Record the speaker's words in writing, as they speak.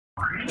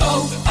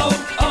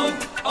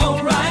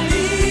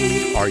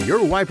O'Reilly. Are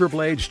your wiper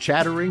blades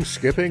chattering,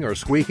 skipping, or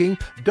squeaking?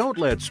 Don't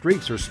let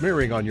streaks or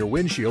smearing on your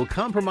windshield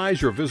compromise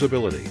your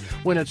visibility.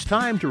 When it's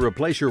time to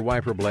replace your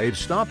wiper blades,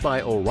 stop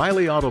by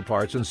O'Reilly Auto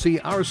Parts and see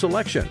our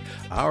selection.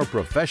 Our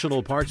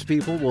professional parts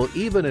people will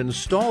even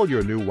install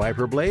your new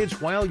wiper blades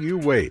while you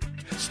wait.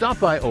 Stop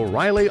by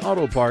O'Reilly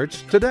Auto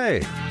Parts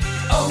today.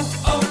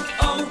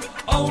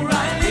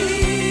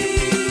 O'Reilly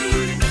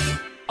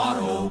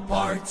Auto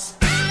Parts.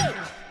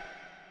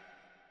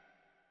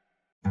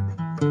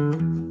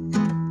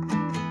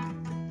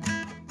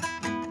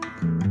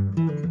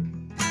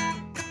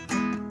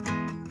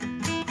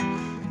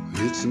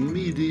 It's a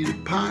Meat Eater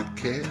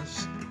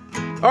podcast.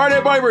 All right,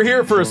 everybody, we're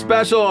here for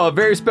a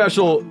very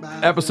special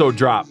episode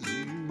drop.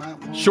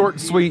 Short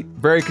and sweet,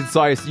 very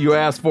concise. You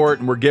asked for it,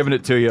 and we're giving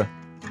it to you.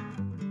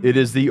 It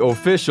is the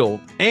official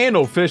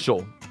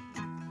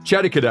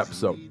Chetiquette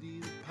episode,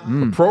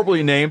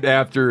 appropriately named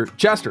after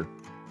Chester.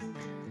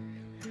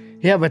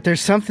 Yeah, but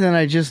there's something that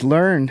I just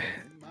learned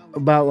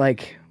about,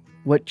 like,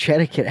 what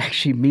Chetiquette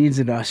actually means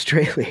in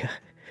Australia.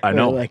 I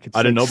know. Like, it's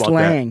I didn't know about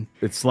slang.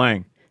 that. It's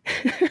slang.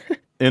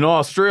 In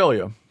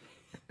Australia.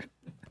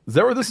 Is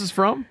that where this is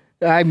from?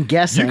 I'm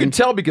guessing. You can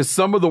tell because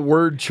some of the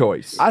word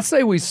choice. I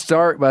say we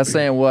start by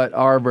saying what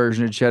our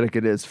version of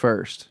Chetiquette is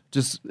first.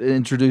 Just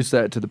introduce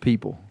that to the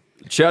people.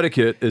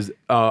 Chetiquette is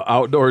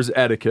outdoors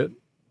etiquette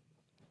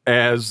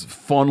as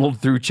funneled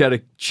through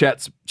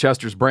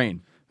Chester's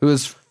brain. Who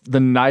is the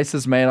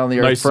nicest man on the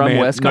earth from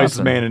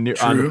Wisconsin.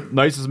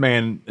 Nicest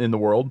man in the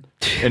world.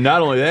 And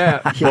not only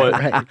that,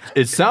 but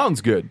it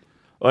sounds good.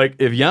 Like,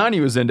 if Yanni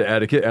was into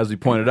etiquette, as we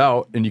pointed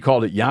out, and you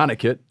called it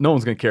Yanniquette, no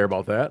one's going to care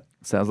about that.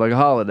 Sounds like a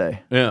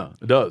holiday. Yeah,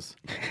 it does.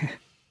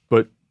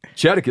 But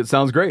Chetiquette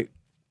sounds great.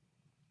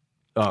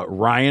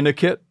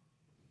 Ryaniquette.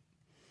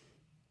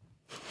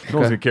 No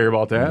one's going to care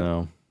about that.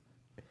 No.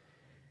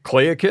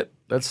 Clayakette.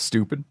 That's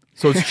stupid.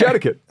 So it's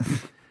Chetiquette.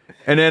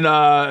 And then,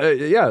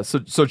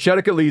 so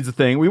Chetiquette leads the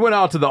thing. We went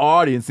out to the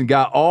audience and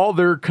got all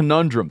their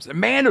conundrums. And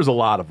man, there's a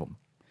lot of them.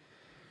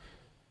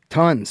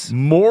 Tons.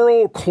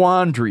 Moral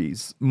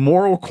quandaries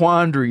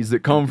that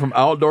come from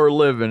outdoor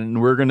living,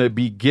 and we're going to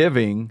be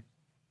giving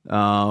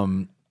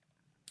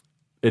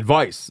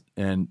advice.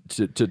 And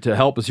to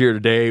help us here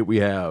today, we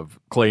have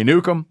Clay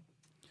Newcomb,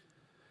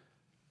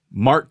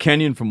 Mark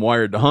Kenyon from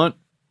Wired to Hunt.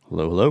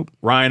 Hello, hello.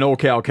 Ryan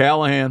O'Cal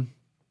Callahan,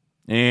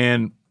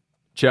 and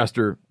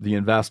Chester, the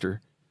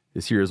investor,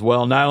 is here as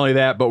well. Not only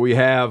that, but we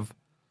have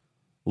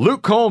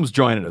Luke Combs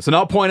joining us. And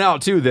I'll point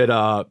out, too,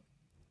 that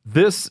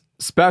this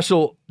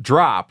special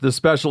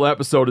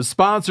episode is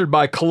sponsored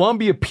by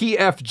Columbia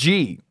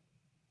PFG.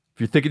 If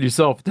you're thinking to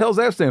yourself, what the hell does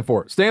that stand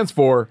for? It stands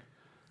for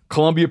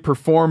Columbia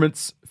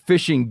Performance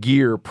Fishing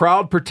Gear,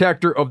 proud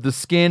protector of the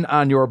skin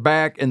on your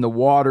back in the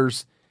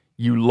waters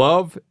you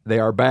love. They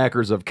are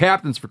backers of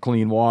Captains for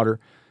Clean Water,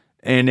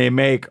 and they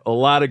make a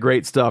lot of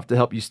great stuff to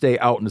help you stay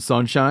out in the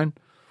sunshine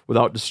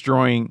without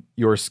destroying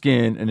your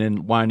skin and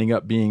then winding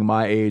up being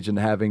my age and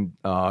having,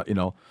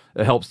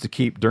 it helps to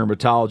keep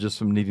dermatologists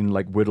from needing to,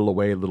 like, whittle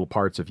away little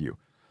parts of you.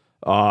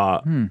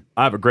 I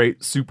have a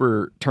great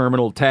super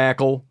terminal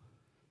tackle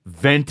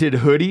vented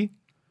hoodie.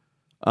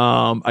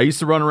 I used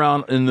to run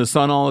around in the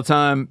sun all the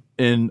time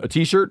in a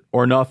t-shirt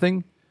or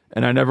nothing,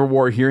 and I never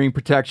wore hearing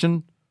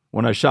protection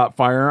when I shot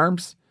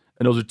firearms.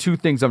 And those are two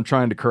things I'm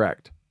trying to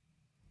correct.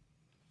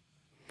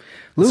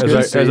 Luke,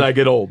 as I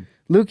get old.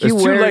 Luke, It's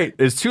too late.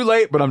 It's too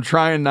late, but I'm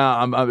trying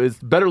now. It's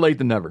better late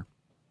than never.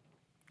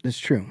 It's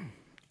true.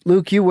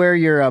 Luke, you wear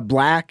your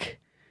black,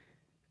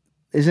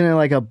 isn't it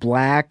like a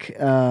black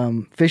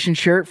fishing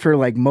shirt for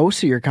like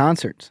most of your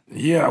concerts?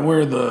 Yeah, I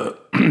wear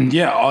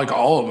like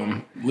all of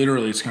them.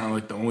 Literally, it's kind of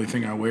like the only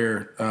thing I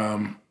wear.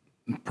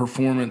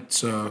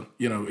 Performance,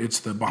 it's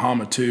the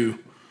Bahama 2.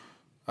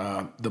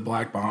 The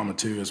black Bahama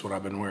 2 is what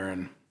I've been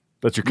wearing.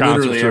 That's your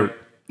concert shirt?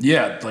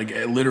 Like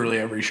literally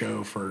every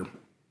show for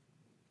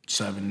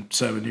seven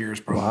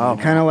years probably. Wow.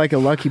 Kind of like a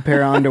lucky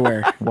pair of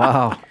underwear.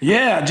 Wow.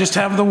 Yeah, just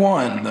have the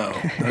one though.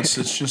 It's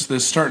just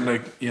this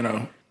starting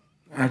to,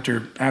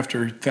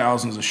 after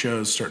thousands of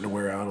shows starting to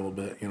wear out a little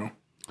bit,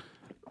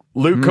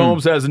 Luke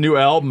Combs has a new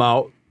album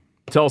out.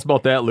 Tell us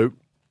about that, Luke.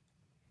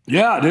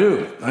 Yeah,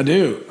 I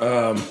do.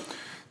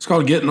 It's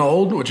called Getting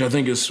Old, which I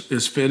think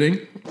is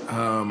fitting.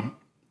 I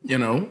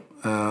don't know.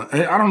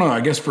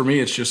 I guess for me,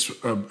 it's just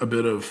a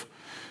bit of,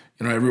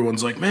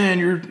 everyone's like, man,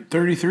 you're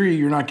 33,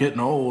 you're not getting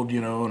old,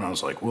 and I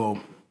was like, well,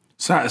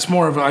 it's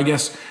more of, I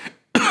guess,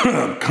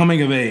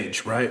 coming of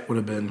age, right, would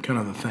have been kind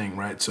of the thing,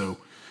 right? So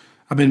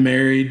I've been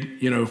married,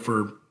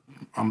 for,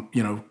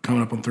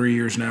 coming up on 3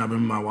 years now. I've been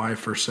with my wife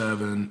for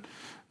 7.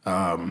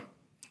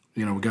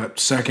 We got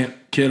second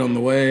kid on the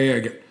way.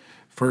 I get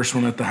first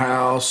one at the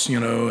house,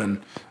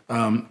 and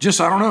just,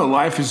 I don't know,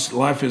 life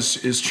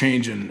is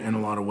changing in a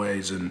lot of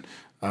ways. And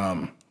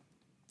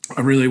I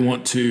really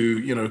want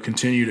to,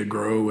 continue to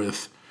grow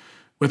with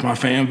my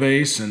fan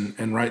base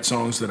and write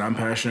songs that I'm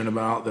passionate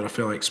about, that I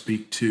feel like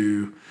speak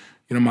to,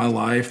 my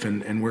life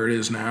and where it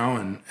is now.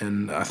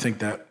 And I think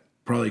that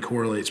probably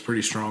correlates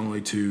pretty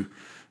strongly to,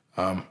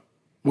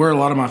 where a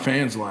lot of my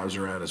fans' lives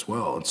are at as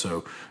well. And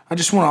so I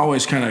just want to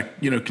always kind of,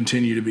 you know,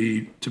 continue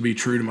to be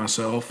true to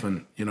myself.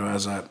 And, you know,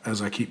 as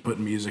I keep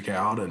putting music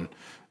out, and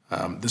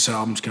this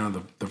album's kind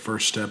of the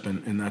first step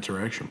in that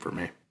direction for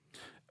me.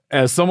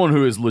 As someone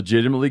who is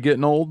legitimately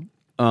getting old,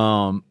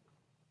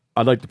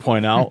 I'd like to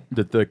point out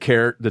that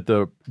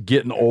the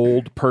getting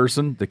old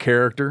person, the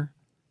character,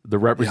 the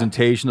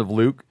representation of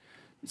Luke,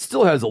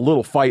 still has a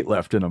little fight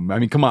left in him. I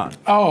mean, come on.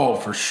 Oh,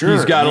 for sure.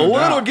 He's got a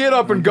little get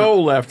up and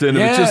go left in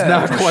him. It's just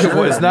not quite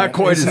sure. it's not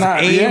quite as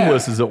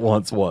aimless as it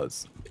once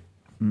was.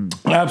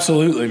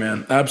 Absolutely,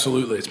 man.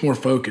 Absolutely. It's more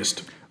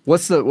focused.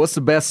 What's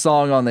the best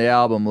song on the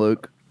album,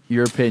 Luke?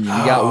 Your opinion.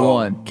 You got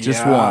one.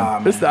 Just one. I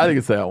think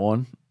it's that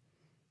one.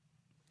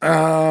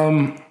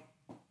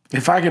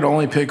 If I could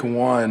only pick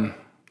one,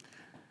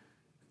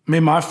 I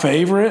mean, my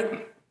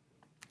favorite,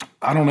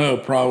 I don't know,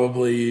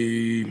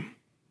 probably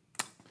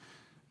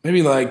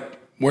maybe like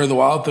Where the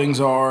Wild Things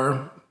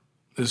Are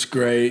is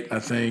great. I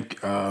think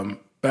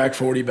Back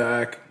 40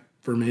 Back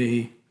for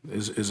me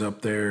is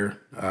up there.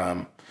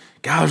 God,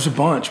 there's a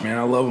bunch, man.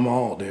 I love them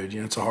all, dude. You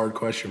know, it's a hard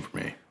question for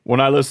me.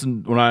 When I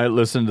listened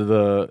to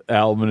the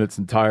album in its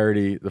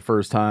entirety the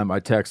first time,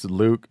 I texted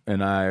Luke,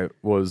 and I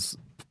was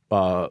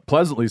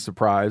pleasantly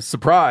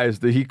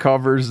surprised that he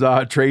covers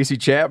Tracy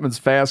Chapman's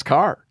Fast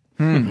Car.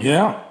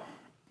 Yeah,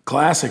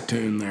 classic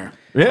tune there.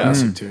 Yeah,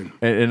 classic tune.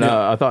 And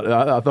I thought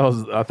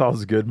it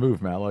was a good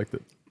move, man. I liked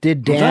it.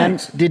 Did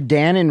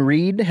Dan and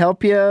Reed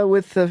help you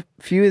with a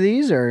few of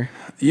these, or?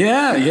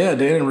 Yeah.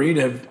 Dan and Reed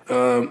have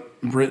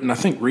written. I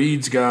think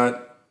Reed's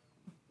got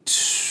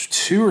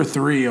 2 or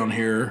 3 on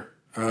here,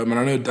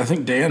 and I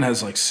think Dan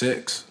has like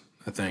 6.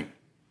 I think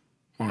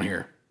on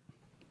here.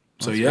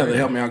 So they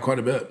helped me out quite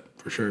a bit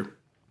for sure.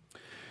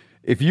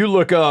 If you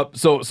look up,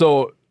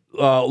 so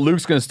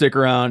Luke's going to stick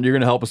around. You're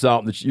going to help us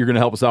out. You're going to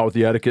help us out with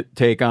the etiquette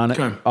take on it.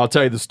 Okay. I'll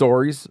tell you the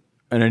stories,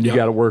 and then you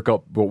got to work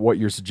up what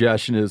your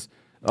suggestion is.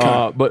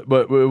 But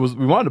we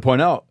wanted to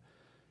point out,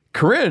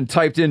 Corinne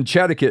typed in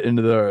Chetiquette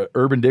into the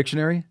Urban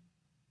Dictionary.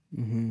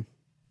 Mm-hmm.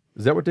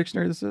 Is that what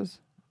dictionary this is?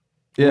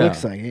 Yeah, It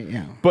looks like it.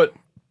 Yeah, but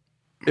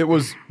it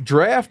was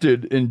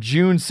drafted in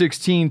June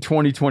 16,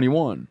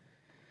 2021,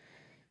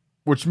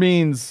 which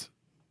means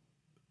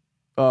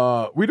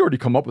we'd already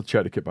come up with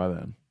Chetiquette by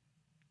then.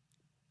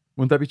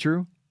 Wouldn't that be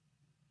true?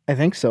 I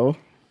think so.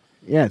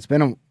 Yeah, it's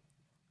been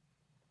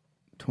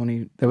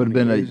 20. That would have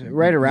been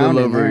right around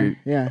little over there.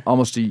 Yeah,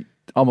 almost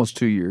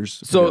 2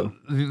 years. So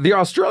the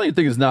Australian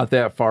thing is not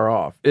that far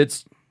off.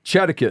 It's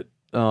Chetiquette.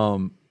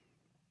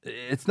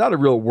 It's not a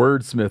real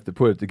wordsmith to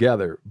put it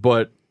together,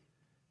 but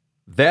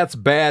that's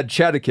bad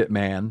Chetiquette,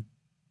 man,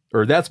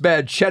 or that's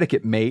bad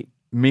Chetiquette, mate,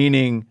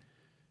 meaning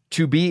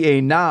to be a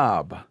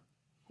knob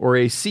or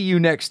a see you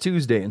next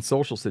Tuesday in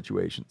social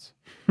situations.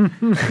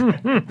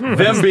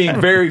 Them being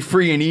very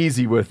free and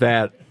easy with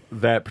that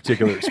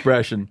particular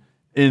expression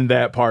in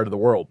that part of the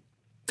world.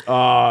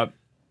 Okay.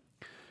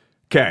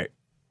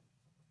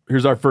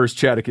 Here's our first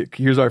Chetiquette.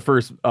 Here's our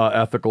first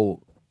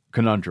ethical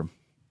conundrum.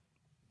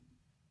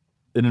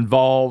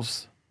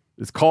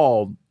 It's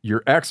called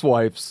your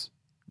ex-wife's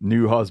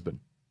new husband.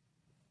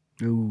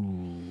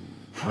 Ooh.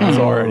 It's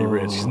already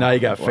rich. Now you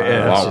got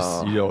it's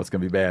just, you know it's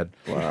going to be bad.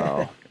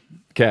 Wow.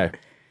 Okay.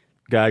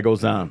 Guy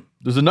goes on.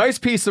 There's a nice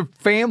piece of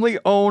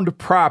family-owned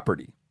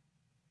property.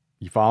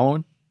 You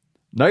following?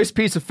 Nice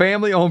piece of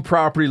family-owned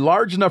property,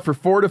 large enough for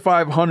 4 to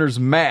 5 hunters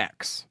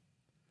max,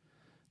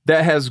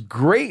 that has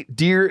great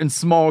deer and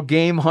small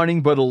game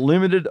hunting, but a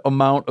limited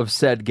amount of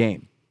said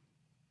game.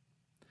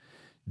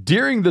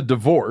 During the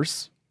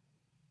divorce,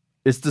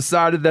 it's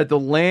decided that the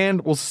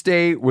land will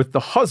stay with the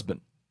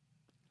husband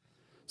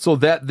so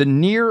that the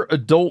near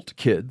adult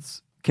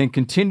kids can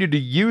continue to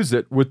use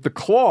it, with the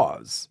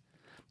clause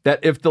that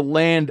if the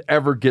land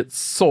ever gets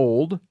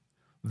sold,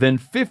 then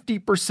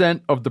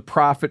 50% of the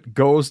profit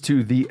goes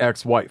to the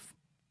ex-wife.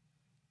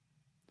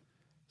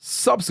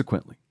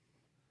 Subsequently,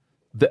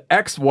 the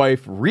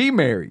ex-wife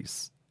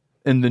remarries,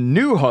 and the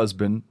new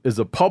husband is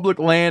a public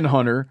land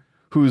hunter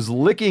who's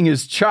licking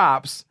his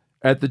chops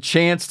at the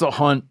chance to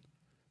hunt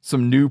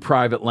some new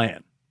private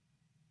land.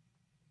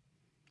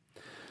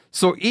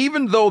 So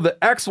even though the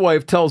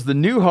ex-wife tells the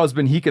new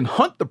husband he can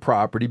hunt the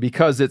property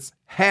because it's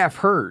half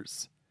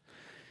hers,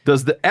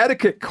 does the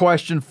etiquette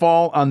question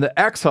fall on the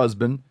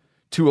ex-husband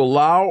to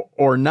allow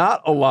or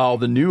not allow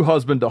the new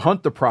husband to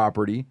hunt the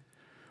property,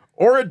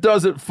 or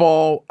does it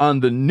fall on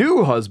the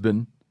new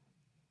husband?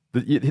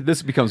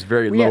 This becomes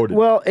very loaded.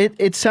 Well,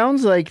 it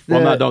sounds like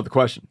I'm not done with the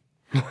question.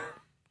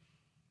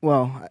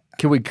 Well,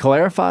 can we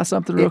clarify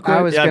something real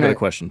quick? I got a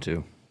question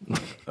too.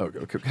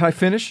 Okay. Can I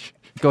finish?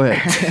 Go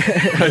ahead.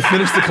 Can I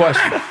finish the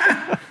question?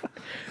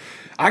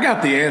 I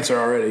got the answer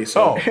already.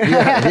 So.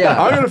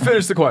 Yeah. I'm going to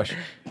finish the question.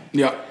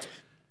 Yeah.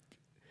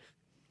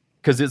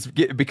 Because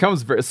it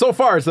becomes so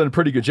far it's done a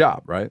pretty good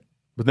job, right?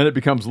 But then it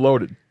becomes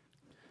loaded.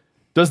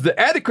 Does the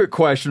etiquette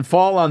question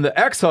fall on the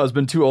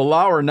ex-husband to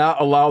allow or not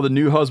allow the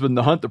new husband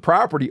to hunt the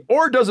property,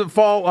 or does it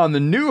fall on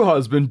the new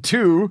husband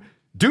to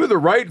do the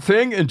right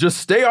thing and just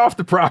stay off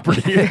the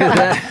property?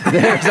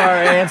 There's our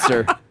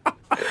answer.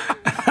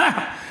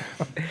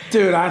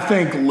 Dude, I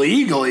think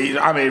legally,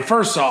 I mean,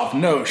 first off,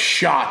 no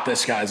shot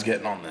this guy's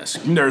getting on this.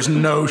 There's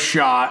no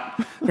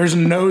shot. There's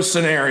no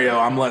scenario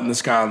I'm letting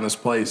this guy on this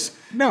place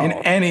in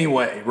any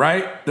way,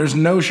 right? There's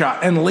no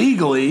shot. And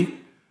legally,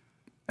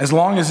 as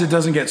long as it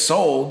doesn't get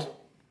sold,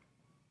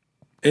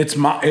 it's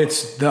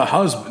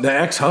the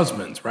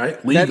ex-husband's,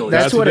 right? Legally.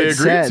 That's what they it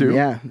agreed said. to.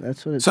 Yeah,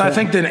 that's what it So said. I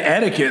think then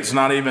etiquette's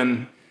not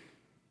even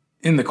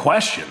in the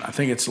question. I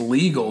think it's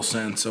legal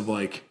sense of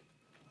like,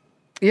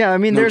 yeah, I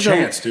mean, no there's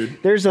chance,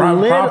 dude. there's a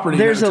Private little property,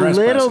 there's no a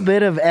little trespassing.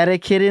 bit of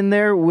etiquette in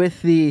there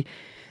with the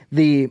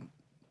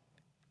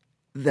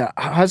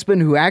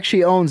husband who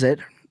actually owns it,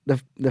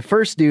 the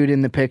first dude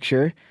in the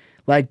picture,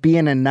 like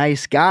being a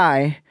nice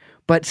guy,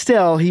 but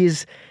still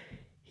he's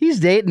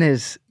dating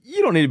his.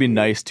 You don't need to be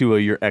nice to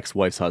your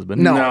ex-wife's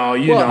husband. No,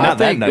 you don't. not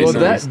that nice.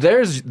 Well,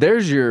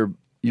 there's your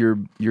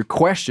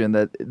question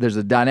that there's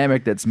a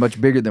dynamic that's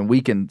much bigger than we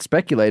can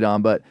speculate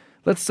on. But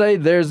let's say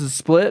there's a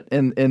split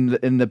in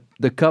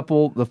the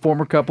couple, the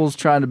former couple's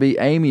trying to be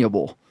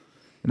amiable,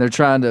 and they're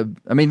trying to.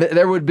 I mean,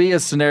 there would be a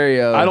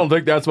scenario. I don't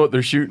think that's what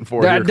they're shooting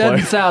for. That here, doesn't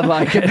Clay. sound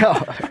like it.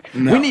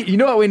 No. We need. You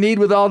know what we need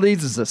with all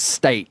these is a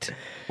state.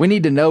 We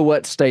need to know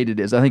what state it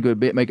is. I think it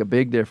would make a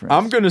big difference.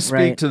 I'm going to speak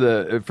Right.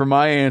 to for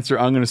my answer.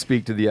 I'm going to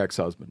speak to the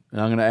ex-husband, and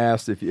I'm going to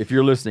ask if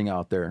you're listening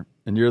out there,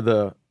 and you're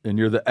the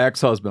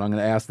ex-husband. I'm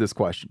going to ask this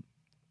question.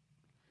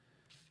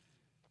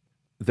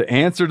 The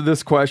answer to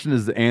this question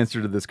is the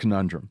answer to this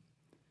conundrum.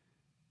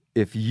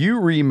 If you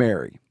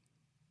remarry,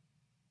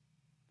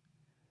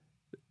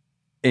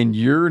 and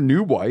your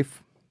new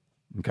wife,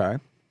 okay,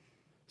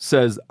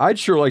 says, "I'd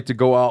sure like to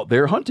go out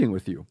there hunting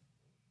with you,"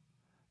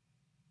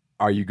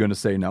 are you going to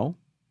say no?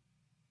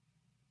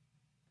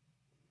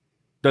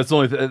 That's the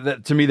only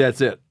to me. That's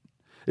it.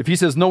 If he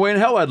says, "No way in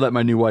hell I'd let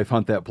my new wife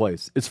hunt that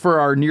place. It's for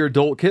our near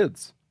adult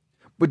kids,"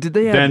 but did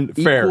they have then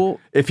fair. equal?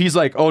 If he's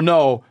like, "Oh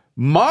no,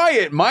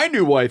 my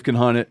new wife can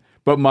hunt it,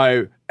 but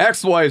my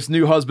ex-wife's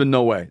new husband,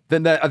 no way,"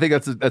 then I think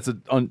it's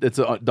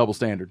a double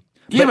standard.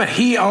 Yeah, but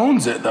he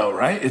owns it though,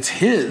 right? It's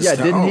his. Yeah,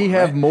 to didn't he own,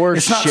 have right? more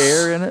It's not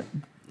share in it?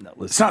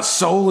 It's not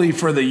solely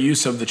for the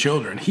use of the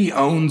children. He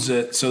owns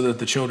it so that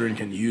the children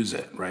can use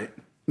it, right?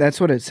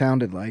 That's what it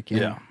sounded like.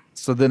 Yeah.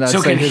 So then I So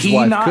say can his he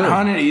wife not could.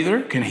 hunt it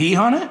either? Can he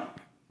hunt it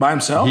by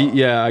himself?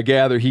 I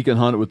gather he can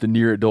hunt it with the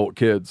near adult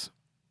kids.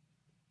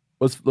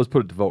 Let's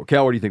put it to vote.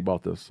 Cal, what do you think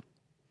about this?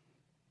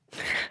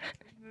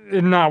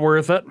 Not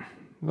worth it.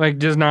 Like,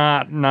 just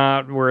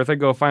not worth it.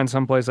 Go find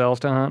someplace else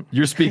to hunt.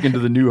 You're speaking to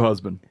the new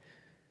husband.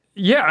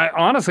 Yeah,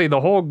 honestly,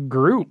 the whole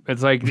group.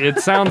 It's like, it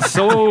sounds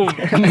so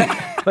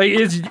like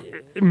it's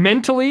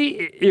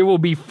mentally, it will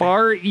be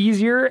far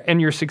easier and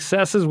your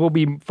successes will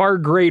be far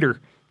greater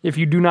if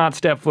you do not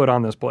step foot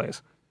on this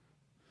place.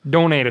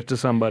 Donate it to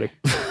somebody.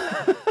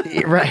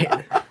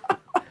 Right.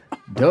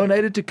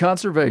 Donated to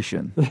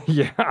conservation.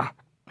 Yeah.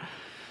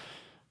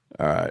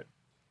 All right.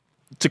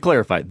 To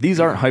clarify, these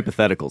aren't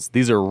hypotheticals.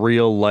 These are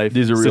real life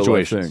These are real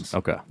life situations. things.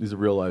 Okay. These are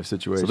real life So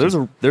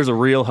situations. there's a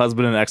real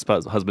husband and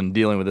ex-husband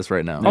dealing with this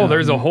right now. Oh,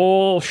 there's a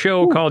whole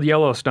show called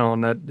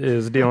Yellowstone that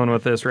is dealing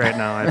with this right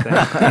now, I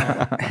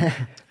think.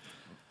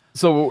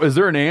 So is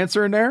there an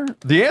answer in there?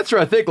 The answer,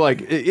 I think,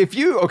 like if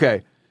you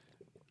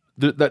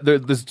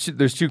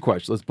there's two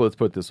questions. Let's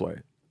put it this way.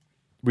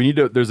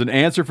 There's an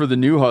answer for the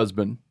new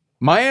husband.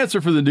 My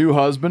answer for the new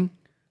husband,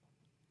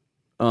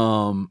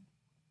 is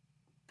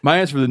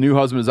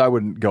I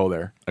wouldn't go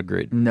there.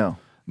 Agreed. No.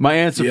 My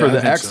answer Yeah, for I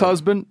the think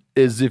ex-husband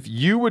is if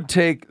you would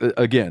take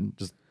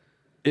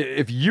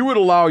if you would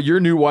allow your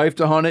new wife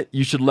to hunt it,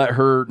 you should let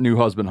her new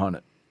husband hunt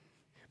it.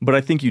 But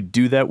I think you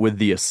do that with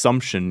the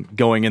assumption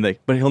going in that,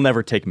 but he'll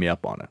never take me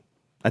up on it.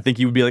 I think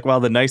you would be like, well,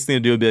 the nice thing to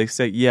do would be like,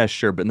 say, yeah,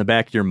 sure. But in the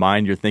back of your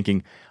mind, you're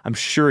thinking, I'm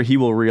sure he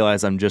will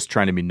realize I'm just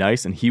trying to be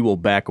nice and he will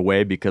back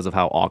away because of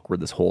how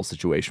awkward this whole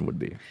situation would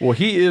be. Well,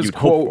 he is, You'd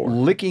hope quote, for.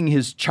 licking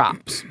his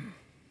chops.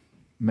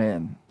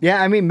 Man.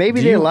 Yeah, I mean,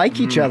 maybe they like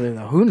each other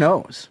though. Who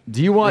knows?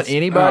 Do you want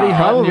anybody hunting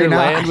probably your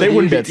not. land? They with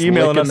wouldn't you be that's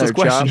emailing licking us this their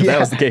question chops? if that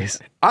was the case.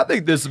 I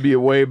think this would be a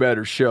way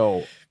better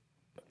show.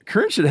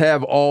 Kern should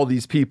have all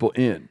these people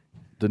in.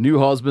 The new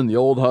husband, the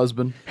old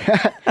husband.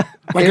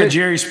 Like a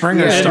Jerry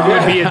Springer It style.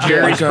 would be a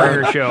Jerry Like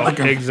Springer show.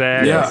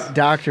 Exactly. Yeah.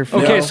 Dr.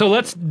 Phil. Okay, so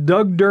let's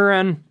Doug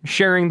Duran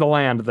sharing the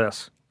land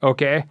this.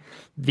 Okay.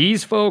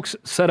 These folks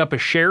set up a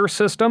share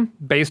system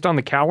based on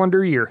the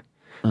calendar year.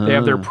 They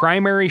have their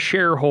primary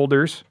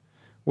shareholders,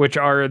 which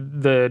are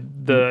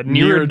the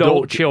near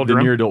adult children.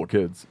 The near adult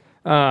kids.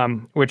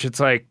 Which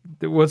it's like,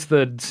 what's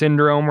the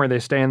syndrome where they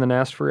stay in the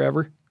nest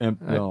forever? I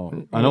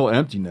know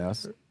empty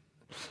nest.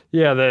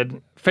 Yeah,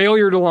 the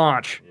failure to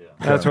launch.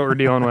 That's what we're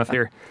dealing with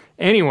here.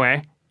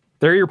 Anyway,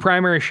 they're your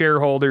primary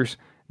shareholders.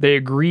 They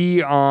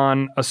agree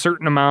on a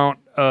certain amount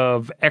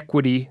of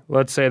equity,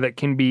 let's say, that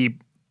can be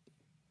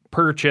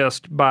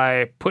purchased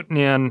by putting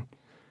in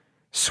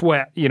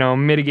sweat,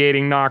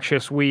 mitigating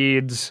noxious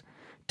weeds,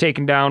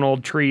 taking down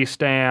old tree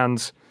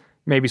stands,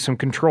 maybe some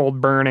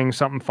controlled burning,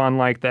 something fun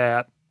like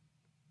that.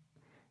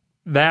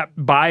 That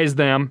buys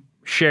them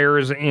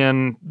shares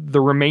in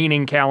the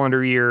remaining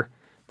calendar year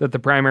that the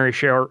primary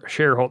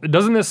shareholder.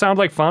 Doesn't this sound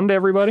like fun to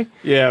everybody?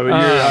 Yeah,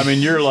 but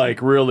you're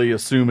like really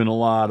assuming a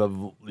lot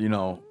of,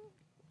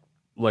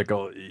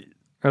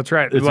 That's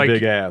right. it's like, a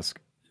big ask.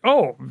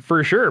 Oh,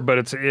 for sure.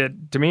 But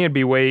to me, it'd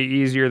be way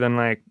easier than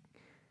like,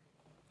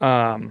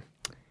 oh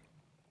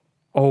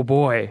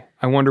boy,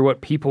 I wonder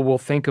what people will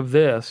think of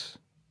this.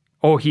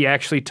 Oh, he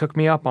actually took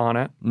me up on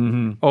it.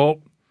 Mm-hmm.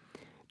 Oh,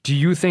 do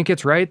you think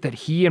it's right that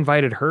he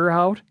invited her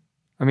out?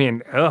 I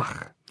mean,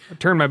 I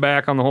turned my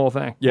back on the whole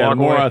thing. Yeah, Walk the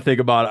more away. I think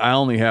about it, I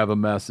only have a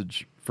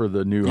message for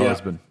the new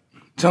husband.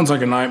 Sounds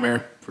like a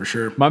nightmare for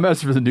sure. My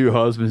message for the new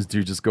husband is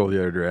to just go the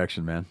other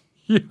direction, man.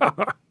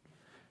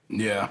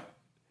 Yeah.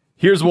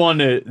 Here's one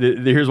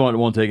that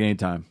won't take any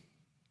time.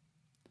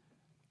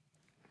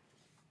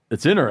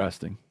 It's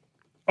interesting.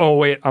 Oh,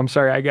 wait, I'm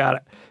sorry, I got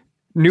it.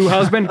 New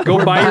husband,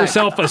 go buy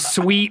yourself a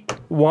sweet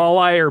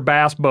walleye or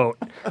bass boat.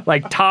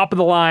 Like top of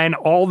the line,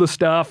 all the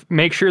stuff.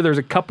 Make sure there's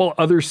a couple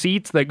other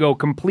seats that go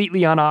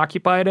completely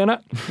unoccupied in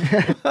it.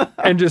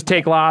 And just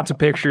take lots of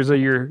pictures of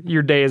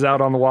your days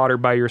out on the water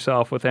by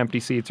yourself with empty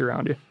seats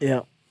around you.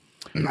 Yeah.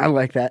 I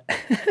like that.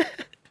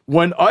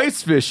 When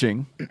ice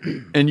fishing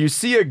and you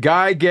see a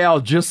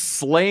gal just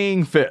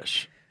slaying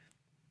fish,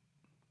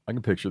 I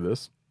can picture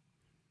this,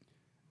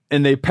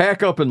 and they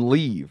pack up and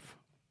leave,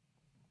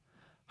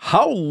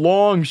 how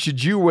long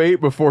should you wait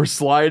before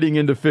sliding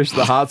in to fish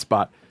the hot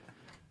spot?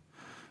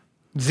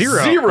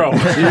 Zero. Zero.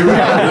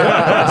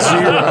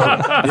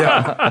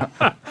 Yeah.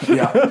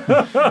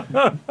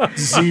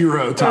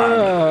 Zero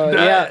time.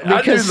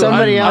 Because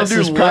somebody else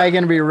is probably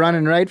going to be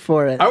running right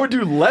for it. I would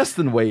do less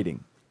than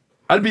waiting.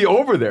 I'd be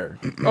over there.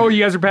 Oh,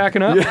 you guys are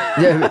packing up?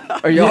 Yeah.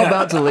 Are y'all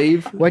about to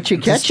leave? What you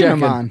Just catching them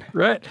checking. on?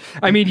 Right.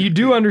 I mean, you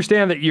do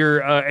understand that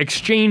you're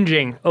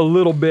exchanging a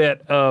little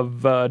bit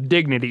of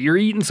dignity. You're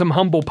eating some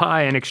humble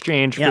pie in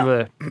exchange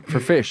For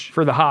fish.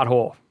 for the hot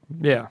hole.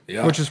 Yeah.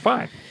 Which is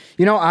fine.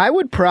 I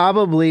would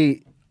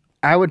probably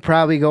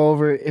go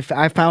over if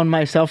I found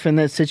myself in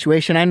that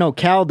situation. I know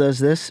Cal does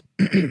this.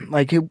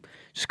 Like he'll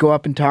just go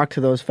up and talk to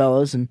those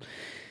fellas and,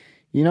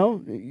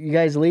 you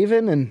guys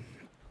leaving and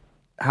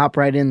hop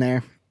right in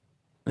there.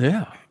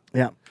 Yeah.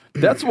 Yeah.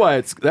 That's why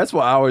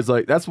I always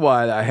that's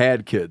why I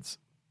had kids.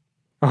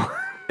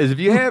 Is if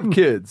you have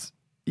kids,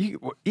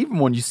 even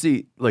when you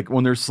see, like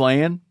when they're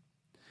slaying,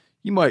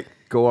 you might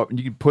go up and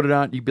you can put it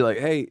on. You'd be like,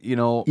 hey,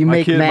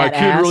 my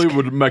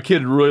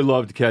kid really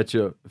love to catch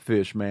a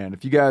fish, man.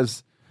 If you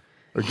guys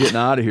are getting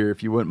out of here,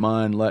 if you wouldn't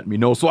mind letting me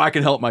know so I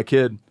can help my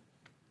kid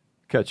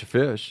catch a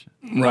fish.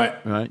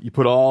 Right. Right. You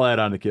put all that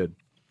on the kid.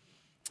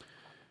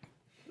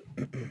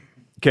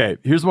 Okay,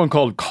 here's one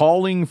called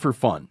Calling for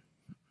Fun.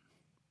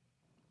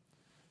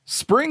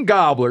 Spring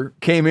gobbler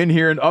came in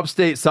here in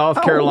upstate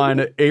South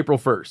Carolina April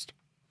 1st.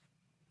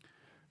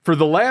 For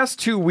the last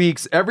 2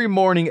 weeks, every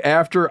morning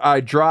after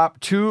I drop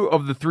 2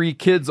 of the 3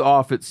 kids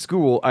off at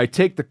school, I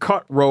take the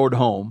cut road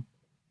home,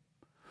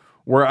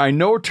 where I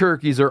know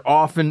turkeys are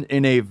often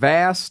in a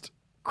vast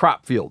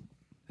crop field.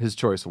 His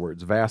choice of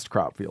words, vast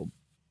crop field.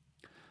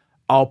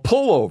 I'll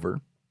pull over,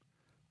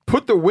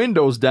 put the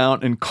windows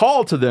down, and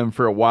call to them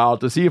for a while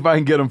to see if I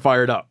can get them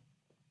fired up.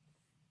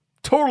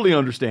 Totally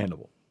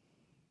understandable.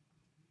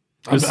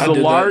 I did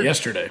that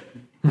yesterday.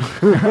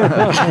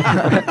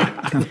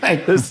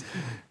 This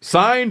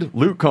signed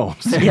Luke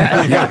Combs.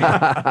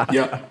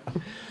 Yeah.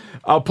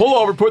 I'll pull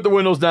over, put the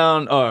windows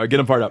down, get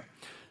them fired up.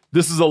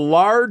 This is a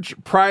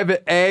large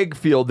private ag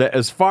field that,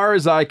 as far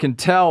as I can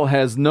tell,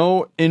 has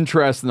no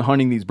interest in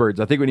hunting these birds.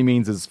 I think what he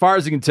means is, as far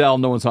as you can tell,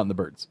 no one's hunting the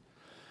birds.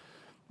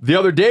 The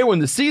other day when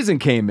the season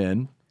came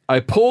in,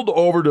 I pulled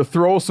over to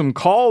throw some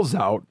calls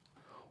out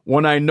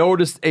when I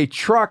noticed a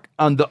truck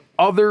on the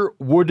other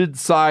wooded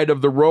side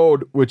of the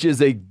road, which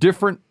is a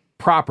different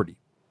property.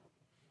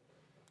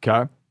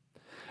 Okay?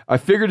 I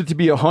figured it to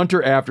be a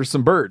hunter after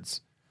some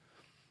birds.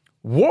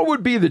 What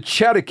would be the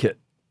Chetiquette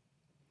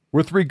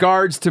with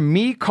regards to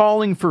me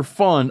calling for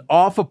fun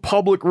off a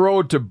public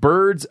road to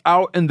birds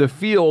out in the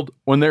field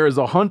when there is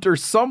a hunter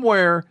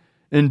somewhere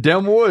in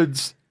them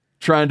woods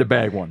trying to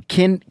bag one?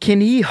 Can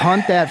he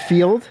hunt that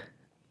field?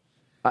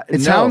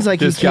 It sounds like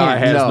this he can't. guy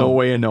has no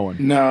way of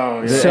knowing.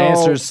 No. The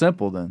answer is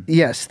simple then.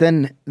 Yes,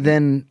 then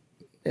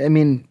I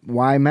mean,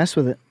 why mess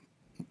with it?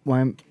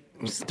 Why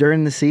it's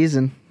during the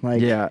season?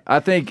 Like, Yeah, I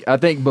think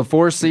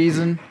before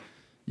season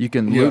you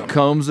can Luke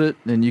Combs it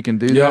and you can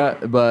do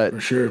that, but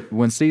for sure.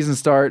 when season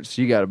starts,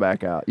 you got to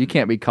back out. You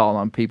can't be calling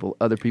on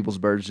other people's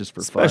birds just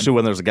for fun. Especially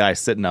when there's a guy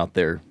sitting out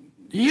there.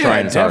 Yeah,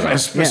 trying to definitely.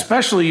 target.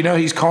 Especially,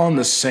 he's calling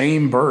the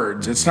same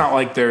birds. It's not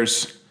like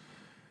there's,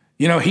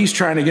 he's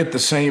trying to get the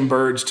same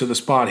birds to the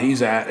spot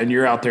he's at, and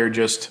you're out there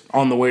just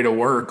on the way to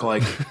work,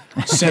 like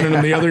sending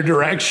them the other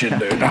direction,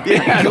 dude. I mean,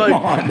 come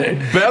on, dude.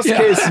 Best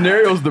case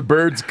scenario is the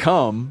birds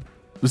come.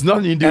 There's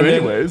nothing you can do And then-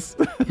 anyways.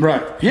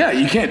 Right. Yeah,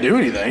 you can't do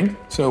anything.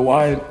 So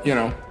why,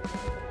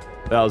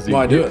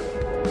 why do it?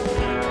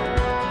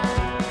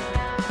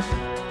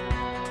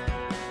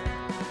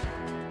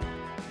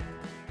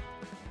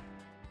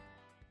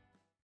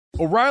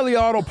 O'Reilly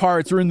Auto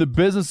Parts are in the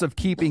business of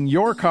keeping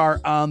your car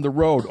on the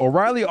road.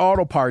 O'Reilly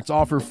Auto Parts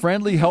offer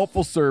friendly,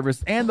 helpful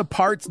service and the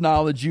parts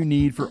knowledge you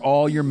need for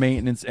all your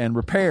maintenance and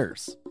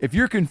repairs. If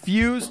you're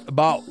confused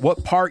about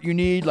what part you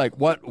need, like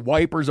what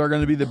wipers are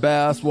going to be the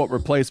best, what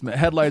replacement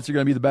headlights are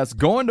going to be the best,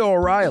 go into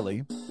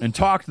O'Reilly and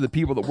talk to the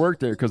people that work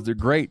there because they're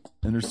great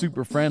and they're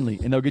super friendly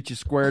and they'll get you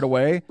squared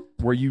away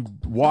where you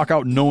walk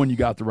out knowing you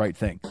got the right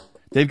thing.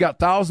 They've got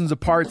thousands of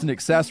parts and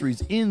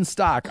accessories in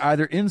stock,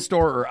 either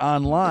in-store or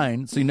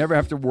online, so you never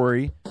have to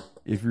worry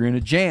if you're in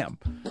a jam.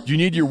 Do you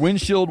need your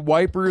windshield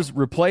wipers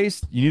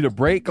replaced? You need a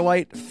brake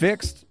light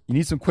fixed? You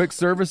need some quick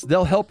service?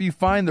 They'll help you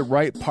find the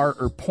right part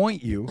or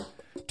point you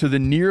to the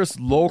nearest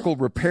local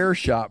repair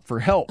shop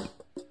for help.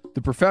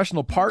 The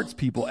professional parts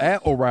people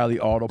at O'Reilly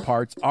Auto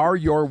Parts are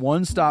your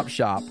one-stop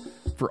shop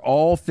for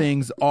all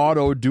things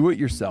auto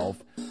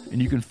do-it-yourself,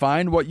 and you can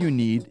find what you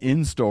need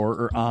in-store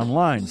or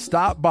online.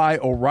 Stop by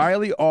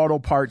O'Reilly Auto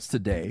Parts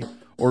today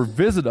or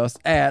visit us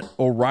at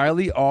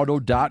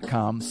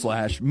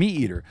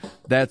O'ReillyAuto.com/MeatEater.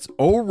 That's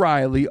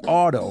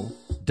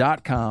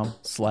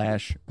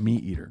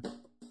O'ReillyAuto.com/MeatEater.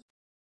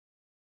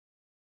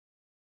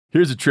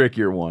 Here's a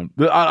trickier one.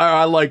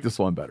 I like this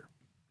one better.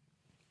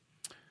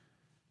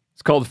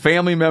 It's called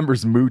Family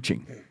Members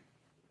Mooching.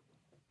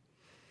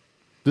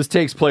 This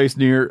takes place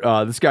near,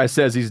 this guy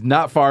says he's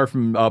not far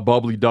from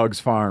Bubbly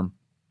Doug's farm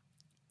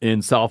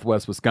in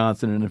southwest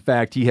Wisconsin, and in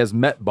fact, he has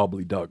met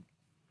Bubbly Doug.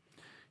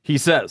 He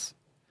says,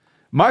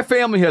 my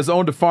family has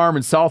owned a farm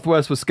in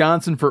southwest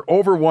Wisconsin for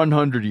over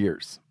 100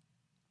 years.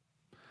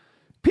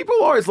 People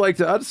always like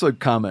to, I'll just quick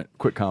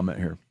comment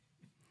here.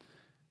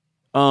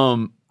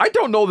 I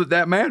don't know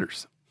that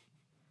matters.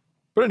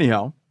 But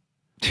anyhow,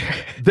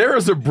 there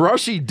is a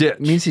brushy ditch.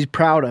 It means he's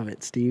proud of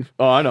it, Steve.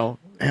 Oh, I know.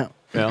 Yeah.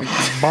 Yeah.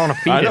 Bona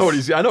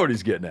fides. I know what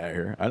he's getting at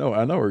here. I know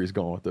where he's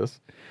going with this.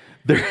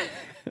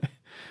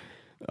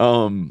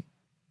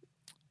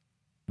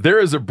 There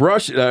is a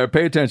brush.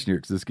 Pay attention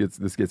here because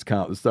this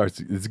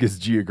gets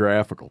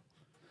geographical.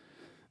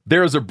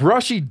 There is a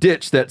brushy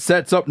ditch that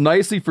sets up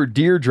nicely for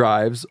deer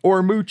drives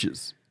or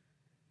mooches.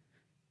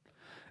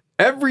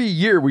 Every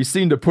year we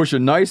seem to push a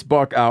nice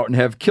buck out and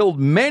have killed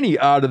many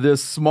out of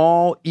this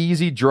small,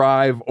 easy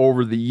drive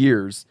over the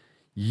years,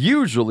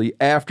 usually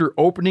after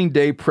opening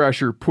day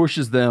pressure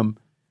pushes them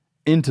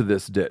into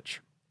this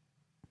ditch.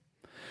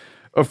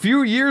 A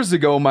few years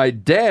ago, my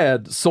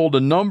dad sold a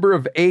number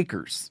of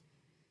acres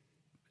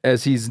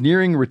as he's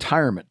nearing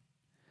retirement,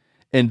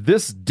 and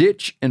this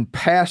ditch and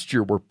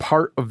pasture were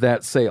part of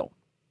that sale.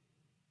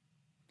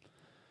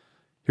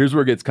 Here's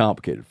where it gets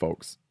complicated,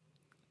 folks.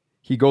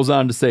 He goes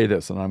on to say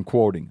this, and I'm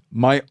quoting,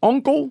 my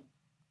uncle,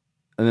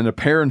 and then a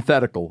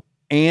parenthetical,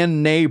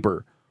 and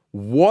neighbor,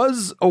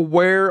 was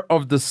aware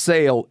of the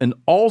sale and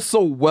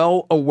also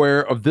well aware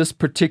of this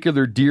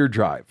particular deer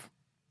drive.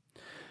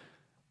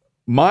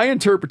 My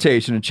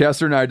interpretation, and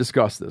Chester and I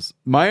discussed this,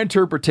 my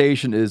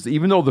interpretation is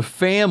even though the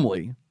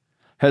family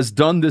has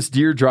done this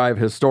deer drive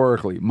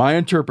historically, my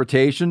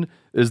interpretation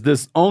is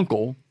this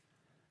uncle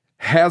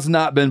has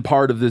not been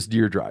part of this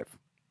deer drive.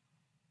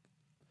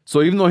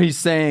 So even though he's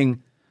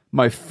saying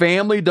my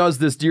family does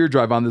this deer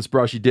drive on this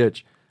brushy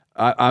ditch,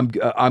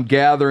 I'm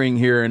gathering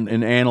here and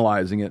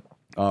analyzing it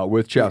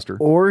with Chester.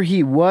 Or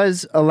he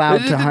was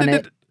allowed to hunt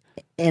it,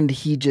 and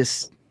he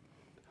just...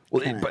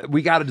 But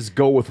we got to just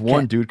go with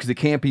one, dude, because it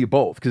can't be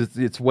both, because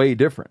it's way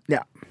different.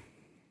 Yeah.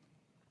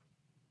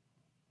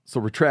 So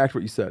retract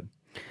what you said.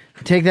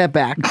 Take that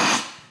back.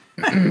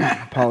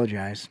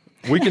 Apologize.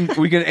 We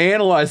can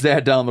analyze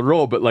that down the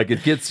road, but like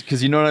it gets,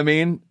 because you know what I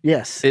mean?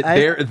 Yes.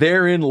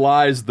 Therein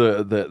lies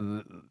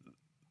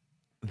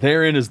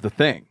therein is the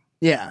thing.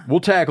 Yeah.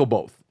 We'll tackle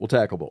both.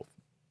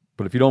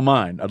 But if you don't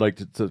mind, I'd like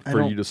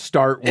for you to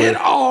start with... It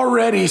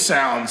already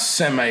sounds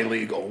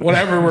semi-legal.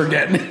 Whatever we're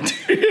getting into,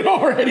 it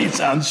already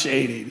sounds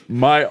shady.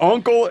 My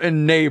uncle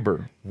and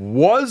neighbor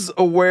was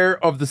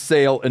aware of the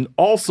sale and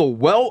also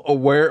well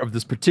aware of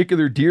this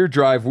particular deer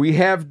drive we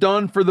have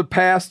done for the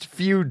past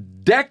few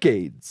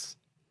decades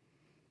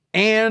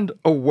and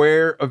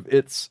aware of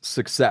its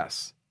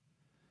success.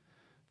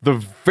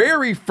 The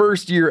very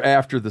first year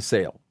after the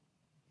sale.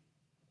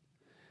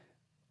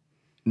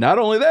 Not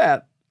only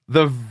that,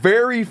 the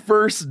very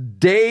first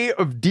day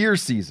of deer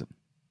season.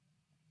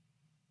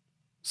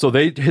 So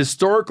they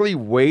historically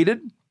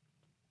waited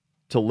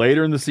till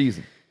later in the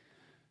season.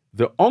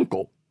 The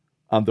uncle,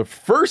 on the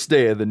first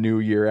day of the new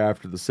year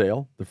after the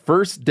sale, the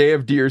first day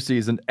of deer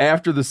season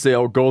after the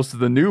sale, goes to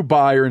the new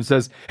buyer and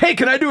says, hey,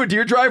 can I do a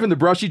deer drive in the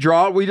brushy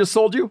draw we just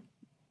sold you?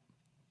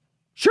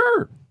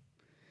 Sure.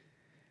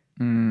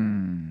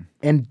 And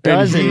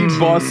doesn't. And he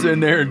busts in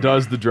there and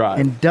does the drive.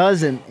 And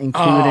doesn't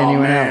include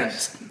anyone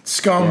else.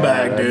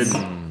 Scumbag, dude.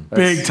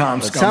 Big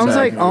time scumbag. Sounds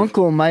like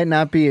uncle might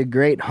not be a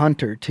great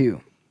hunter,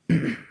 too.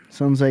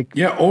 Sounds like...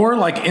 Yeah, or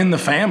like in the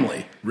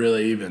family,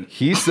 really even.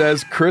 He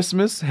says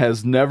Christmas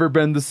has never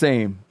been the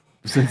same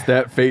since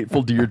that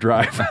fateful deer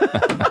drive.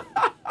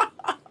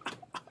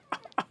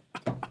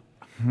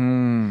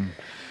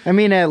 I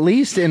mean, at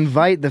least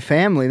invite the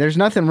family. There's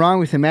nothing wrong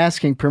with him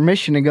asking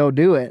permission to go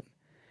do it.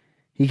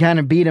 He kind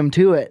of beat him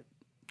to it.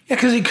 Yeah,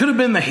 because he could have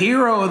been the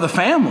hero of the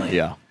family.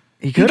 Yeah.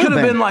 He He could could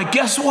have been like,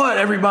 guess what,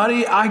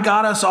 everybody? I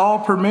got us all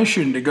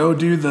permission to go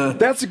do the.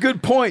 That's a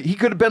good point. He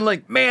could have been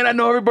like, man, I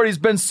know everybody's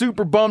been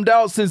super bummed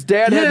out since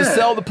Dad had to Yeah.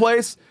 sell the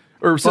place.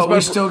 Or since we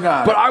still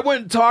got But it. I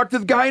went and talked to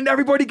the guy, and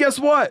everybody, guess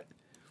what?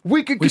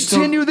 We could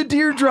continue the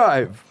deer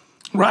drive.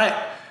 Right.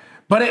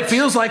 But it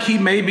feels like he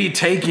may be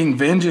taking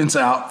vengeance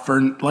out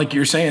for, like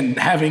you're saying,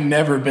 having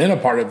never been a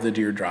part of the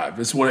deer drive.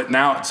 Is what it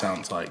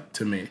sounds like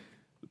to me.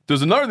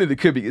 There's another thing that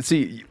could be.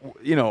 See,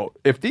 you know,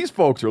 if these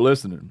folks are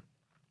listening,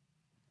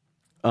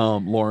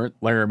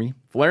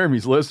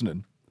 Laramie's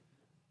listening,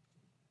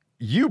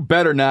 you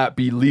better not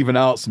be leaving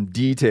out some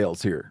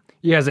details here.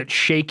 Yeah, is it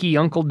shaky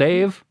Uncle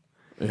Dave?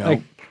 Yeah.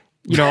 Like,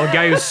 you know, a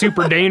guy who's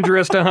super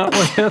dangerous to hunt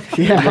with.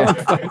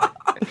 Yeah.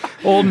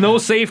 Old no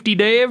safety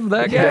Dave,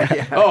 that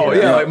guy.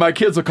 Like my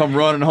kids will come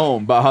running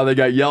home about how they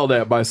got yelled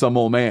at by some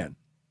old man.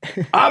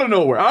 Out of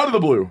nowhere, out of the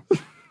blue.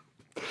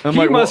 I'm He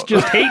like, must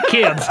just hate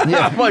kids.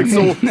 I'm like,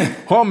 so,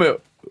 homie,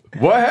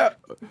 what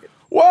happened?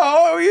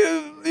 Well,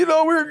 you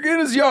know, we were in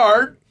his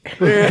yard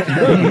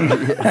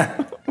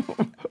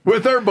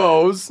with our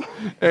bows,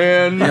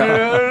 and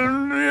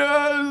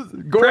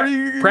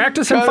Gordy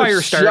practicing kinda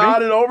fire starting.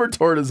 shot it over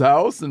toward his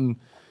house, and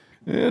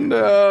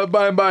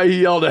by and by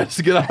he yelled at us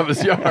to get out of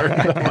his yard.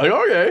 I'm like,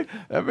 okay,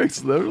 that makes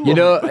sense. You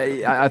know,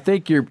 I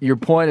think your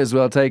point is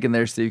well taken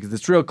there, Steve, because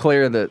it's real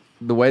clear that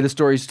the way the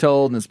story's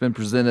told and it's been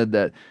presented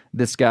that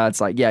this guy, it's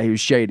like, yeah, he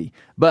was shady.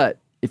 But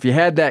if you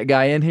had that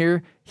guy in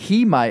here,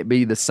 he might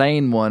be the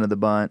sane one of the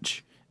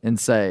bunch and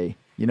say,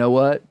 you know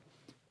what?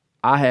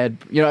 I had,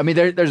 you know, I mean,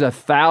 there's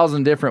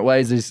 1,000 different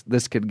ways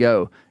this could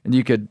go. And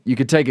you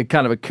could take a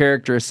kind of a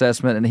character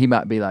assessment and he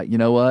might be like, you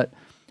know what?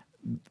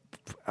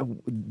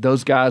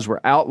 Those guys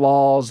were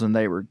outlaws and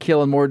they were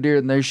killing more deer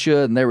than they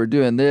should and they were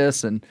doing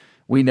this and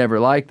we never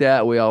liked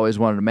that. We always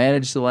wanted to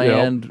manage the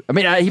land. Yep. I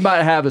mean, he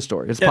might have a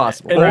story. It's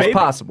possible. It's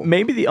possible.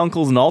 Maybe the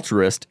uncle's an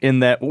altruist in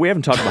that we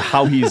haven't talked about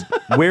how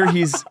where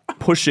he's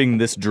pushing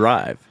this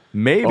drive.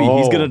 Maybe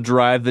he's going to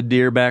drive the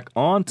deer back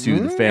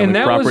onto the family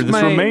property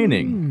that's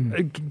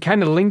remaining.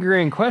 Kind of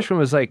lingering question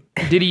was like,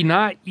 did he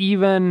not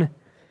even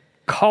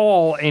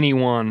call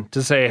anyone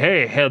to say,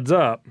 hey, heads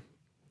up?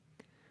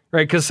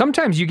 Right? Because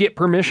sometimes you get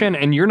permission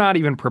and you're not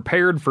even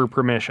prepared for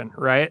permission,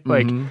 right?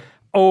 Like,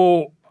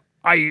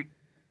 I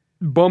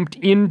bumped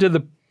into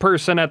the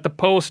person at the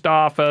post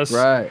office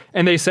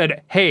and they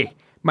said, hey,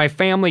 my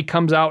family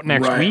comes out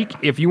next week.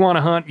 If you want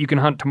to hunt, you can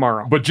hunt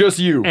tomorrow. But just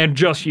you. And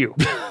just you.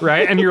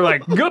 Right? And you're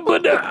like, good,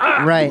 but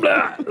Right.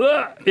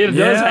 It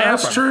does happen.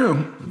 That's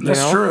true.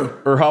 That's true.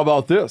 Or how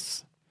about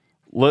this?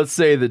 Let's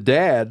say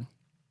the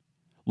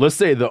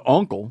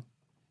uncle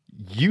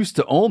used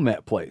to own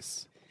that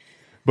place.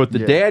 But the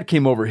dad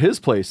came over his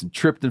place and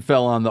tripped and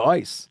fell on the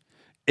ice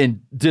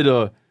and did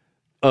a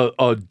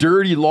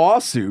dirty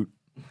lawsuit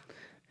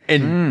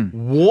and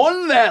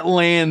won that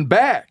land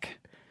back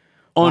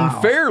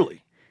unfairly.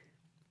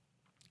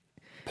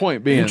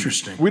 Point being,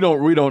 interesting. We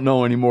don't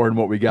know any more than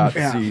what we got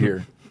to see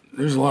here.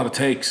 There's a lot of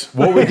takes.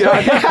 What we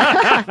got,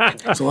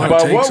 It's a lot of by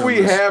takes what on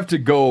we this. have to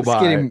go by,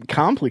 It's getting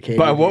complicated.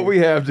 by what here. we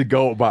have to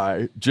go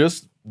by,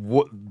 just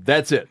what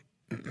that's it.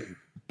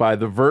 By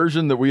the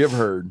version that we have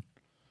heard,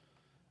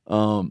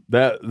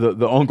 that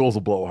the uncle's a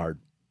blowhard.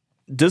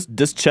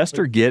 Does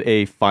Chester get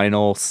a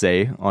final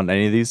say on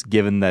any of these,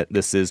 given that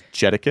this is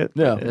Chetiquette?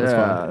 Yeah, that's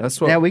fine.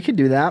 That's what. Yeah, we could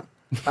do that.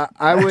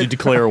 I Did you would.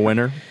 declare a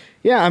winner?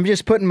 Yeah, I'm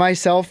just putting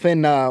myself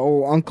in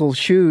old uncle's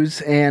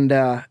shoes, and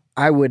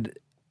I would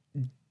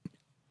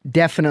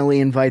definitely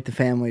invite the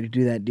family to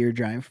do that deer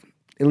drive.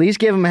 At least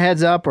give them a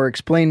heads up or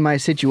explain my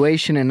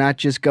situation and not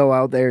just go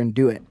out there and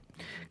do it.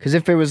 Because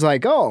if it was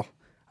like, oh,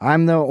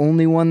 I'm the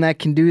only one that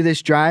can do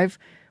this drive,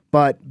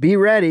 but be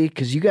ready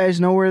because you guys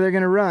know where they're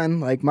going to run,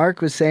 like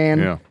Mark was saying.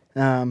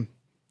 Yeah.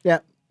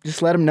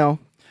 Just let them know.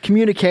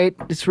 Communicate.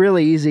 It's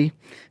really easy.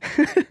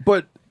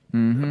 But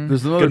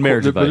there's another Good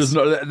marriage advice.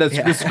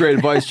 This is great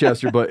advice,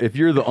 Chester. But if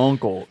you're the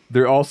uncle,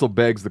 there also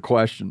begs the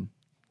question: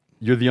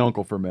 you're the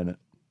uncle for a minute.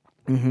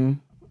 Mm-hmm.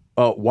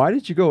 Why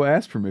did you go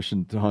ask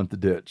permission to hunt the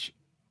ditch?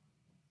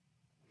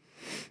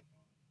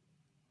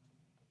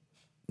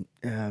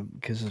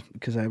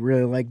 Because I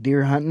really like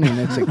deer hunting and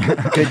it's a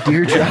good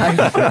deer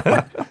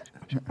drive.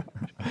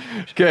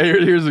 Okay,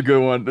 here's a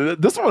good one.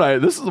 This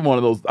is one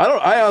of those.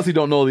 I honestly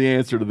don't know the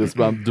answer to this,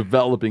 but I'm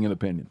developing an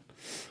opinion.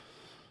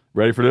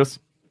 Ready for this?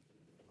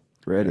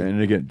 Ready.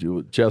 And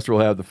again, Chester will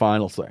have the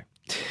final say.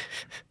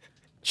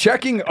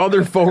 Checking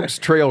other folks'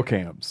 trail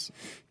cams.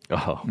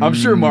 Oh. I'm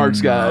sure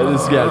Mark's got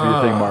this. Has got to be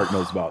a thing Mark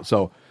knows about.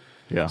 So,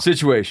 Yeah.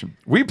 situation: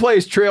 we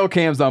place trail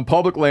cams on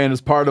public land as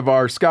part of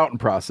our scouting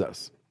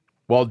process.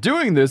 While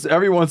doing this,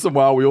 every once in a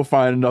while, we will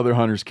find another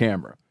hunter's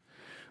camera.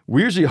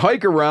 We usually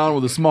hike around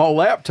with a small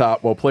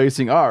laptop while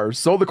placing ours.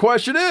 So the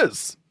question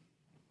is,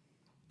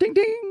 ding,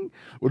 ding,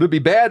 would it be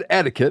bad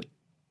etiquette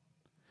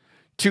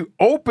to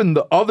open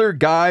the other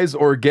guy's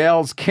or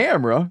gal's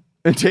camera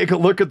and take a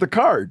look at the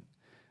card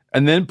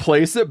and then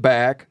place it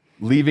back,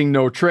 leaving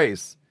no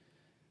trace?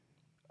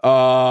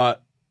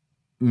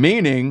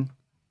 Meaning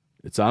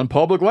it's on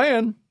public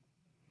land.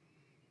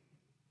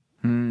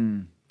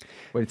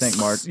 What do you think,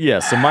 Mark? Yeah,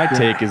 so my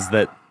take is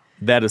that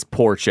is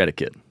poor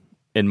Chetiquette,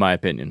 in my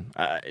opinion.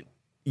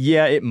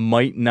 Yeah, it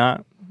might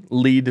not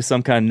lead to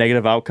some kind of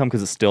negative outcome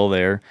because it's still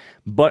there.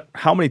 But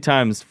how many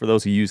times, for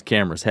those who use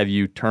cameras, have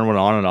you turned one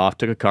on and off,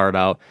 took a card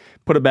out,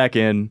 put it back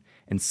in,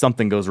 and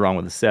something goes wrong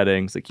with the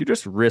settings? Like, you're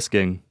just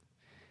risking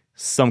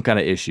some kind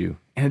of issue.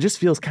 And it just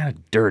feels kind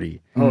of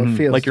dirty. Oh, it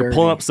feels like you're dirty.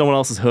 pulling up someone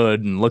else's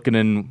hood and looking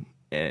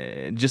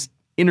in, just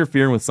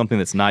interfering with something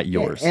that's not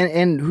yours.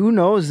 And who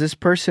knows, this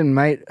person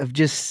might have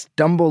just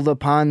stumbled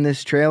upon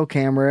this trail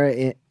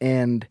camera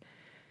and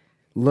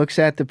looks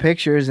at the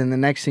pictures, and the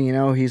next thing you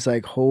know, he's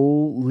like,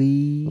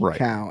 holy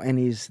cow. And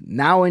he's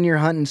now in your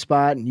hunting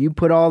spot, and you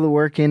put all the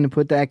work in to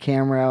put that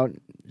camera out.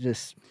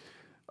 Just,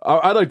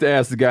 I'd like to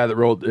ask the guy that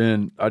rolled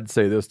in, I'd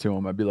say this to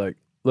him. I'd be like,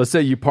 let's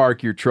say you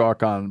park your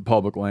truck on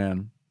public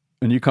land,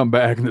 and you come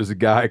back, and there's a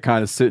guy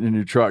kind of sitting in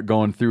your truck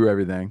going through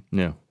everything.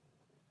 Yeah.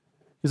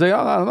 He's like, oh,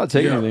 I'm not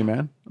taking anything,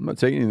 man. I'm not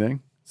taking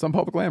anything. It's on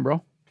public land,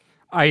 bro.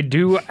 I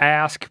do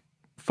ask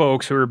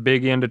folks who are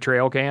big into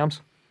trail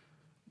cams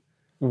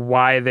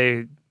why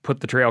they put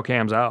the trail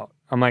cams out.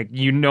 I'm like,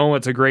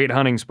 it's a great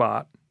hunting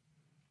spot.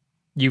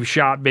 You've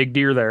shot big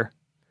deer there.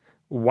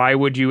 Why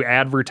would you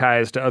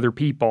advertise to other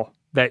people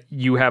that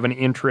you have an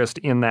interest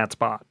in that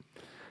spot?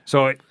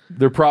 So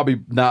they're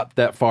probably not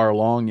that far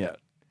along yet.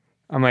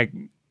 I'm like,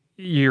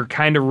 you're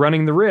kind of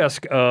running the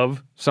risk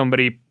of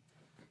somebody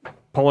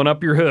pulling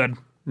up your hood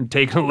and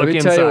taking a look Let me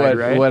inside, tell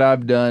you right? what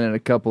I've done in a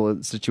couple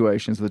of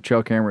situations with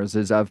trail cameras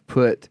is I've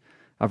got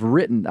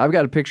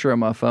a picture on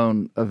my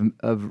phone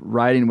of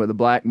writing with a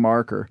black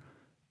marker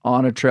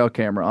on a trail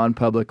camera on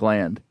public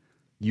land.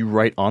 You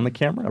write on the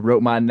camera? I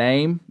wrote my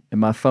name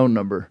and my phone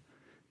number,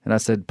 and I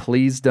said,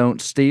 please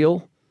don't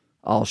steal.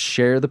 I'll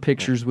share the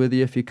pictures with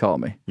you if you call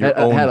me. Your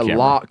I had a own camera.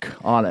 lock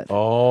on it.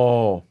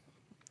 Oh.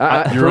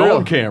 For Your real.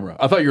 own camera.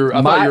 I thought you were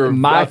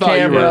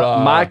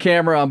my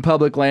camera on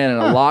public land in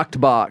a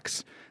locked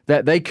box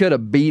that they could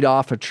have beat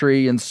off a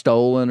tree and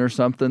stolen or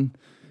something.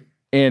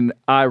 And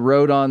I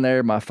wrote on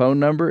there my phone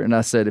number, and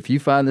I said, if you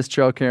find this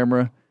trail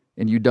camera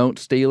and you don't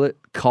steal it,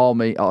 call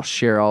me. I'll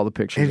share all the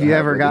pictures. have you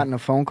ever gotten a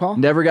phone call?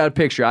 Never got a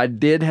picture. I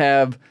did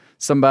have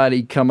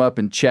somebody come up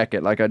and check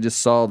it. Like, I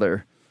just saw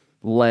their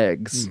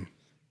legs.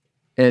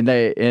 And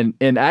they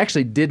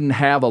actually didn't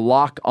have a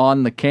lock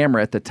on the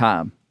camera at the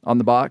time on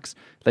the box.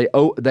 They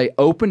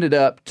opened it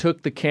up,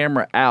 took the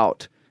camera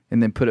out,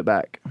 and then put it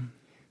back.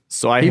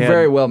 So He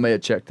very well may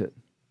have checked it.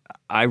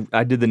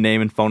 I did the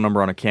name and phone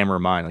number on a camera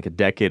of mine like a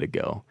decade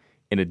ago,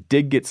 and it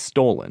did get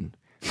stolen.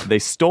 They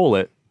stole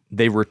it.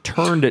 They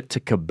returned it to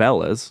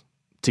Cabela's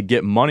to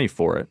get money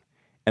for it.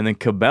 And then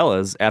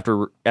Cabela's,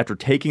 after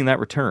taking that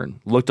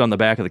return, looked on the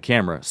back of the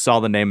camera, saw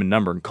the name and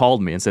number, and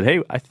called me and said,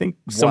 hey, I think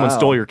someone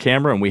stole your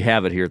camera, and we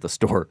have it here at the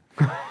store.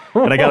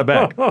 And I got it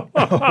back.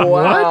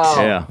 What?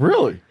 Yeah.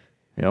 Really?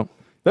 Yep.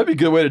 That'd be a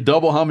good way to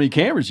double how many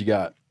cameras you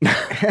got.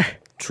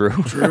 True.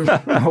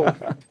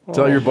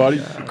 Tell your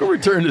buddy, go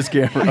return this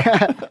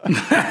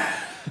camera.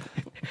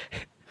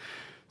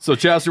 So,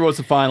 Chester, what's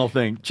the final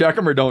thing? Check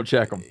them or don't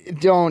check them?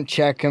 Don't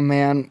check them,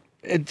 man.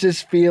 It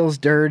just feels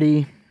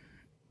dirty.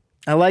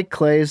 I like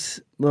Clay's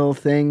little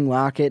thing,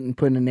 lock it and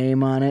putting a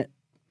name on it.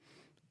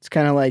 It's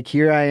kind of like,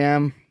 here I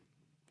am,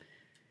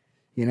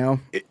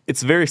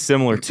 It's very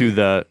similar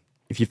to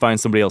if you find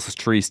somebody else's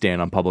tree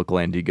stand on public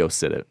land, you go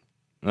sit it.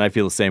 And I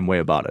feel the same way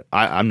about it.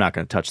 I'm not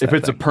going to touch that If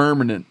it's thing. a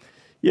permanent.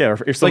 Yeah,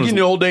 if Like in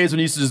the old days when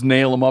you used to just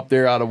nail them up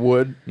there out of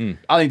wood.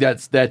 I think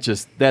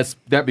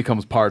that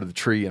becomes part of the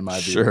tree in my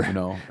view.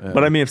 Sure.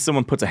 But I mean, if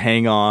someone puts a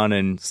hang on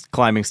and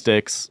climbing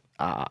sticks,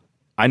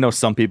 I know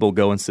some people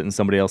go and sit in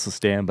somebody else's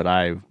stand, but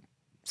it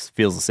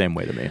feels the same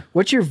way to me.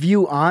 What's your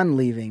view on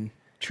leaving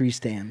tree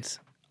stands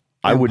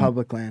on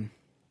public land?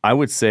 I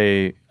would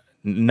say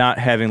not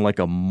having like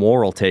a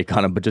moral take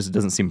on it, but just it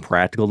doesn't seem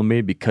practical to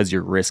me because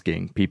you're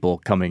risking people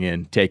coming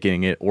in,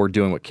 taking it, or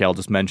doing what Cal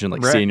just mentioned,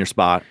 like seeing your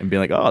spot and being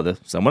like, oh,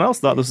 someone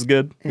else thought this was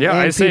good. Yeah, And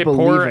I say people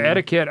poor leaving.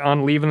 etiquette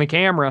on leaving the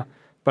camera,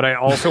 but I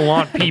also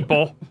want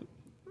people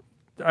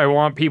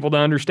to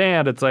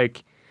understand it's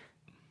like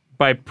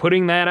by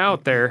putting that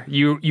out there,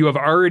 you have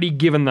already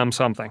given them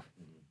something.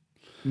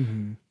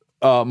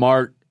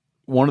 Mark,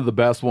 one of the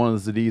best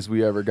ones of these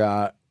we ever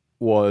got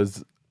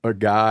was a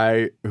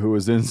guy who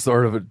was in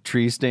sort of a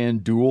tree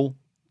stand duel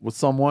with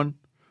someone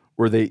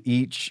where they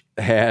each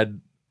had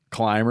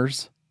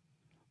climbers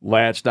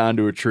latched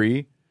onto a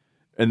tree,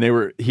 and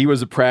he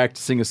was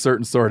practicing a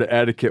certain sort of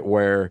etiquette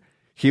where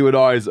he would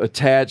always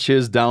attach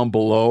his down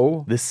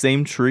below. This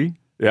same tree?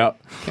 Yeah.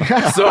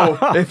 So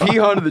if he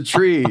hunted the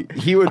tree,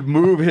 he would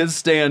move his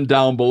stand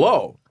down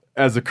below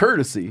as a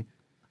courtesy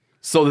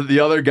so that the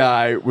other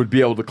guy would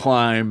be able to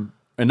climb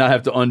and not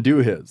have to undo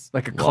his.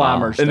 Like a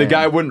climber And the stand.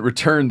 guy wouldn't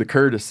return the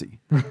courtesy.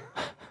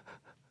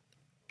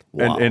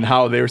 Wow. And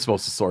how they were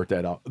supposed to sort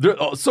that out.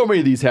 So many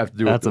of these have to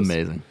do That's with this.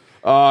 amazing.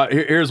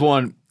 Here's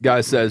one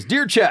guy says,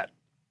 Dear Chet,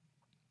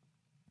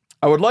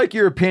 I would like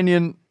your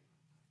opinion.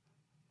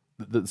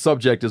 the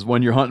subject is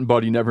when your hunting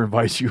buddy never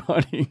invites you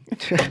hunting.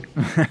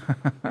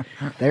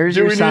 There's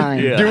your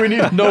sign. Do we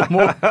need to know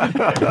more?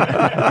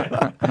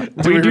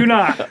 We do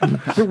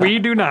not. We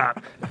do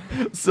not.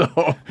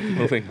 So,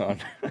 Moving on.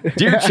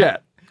 dear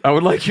Chet, I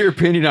would like your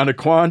opinion on a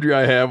quandary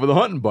I have with a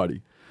hunting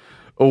buddy.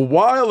 A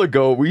while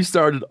ago, we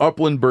started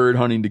upland bird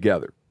hunting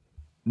together.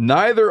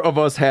 Neither of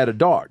us had a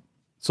dog,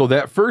 so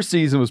that first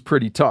season was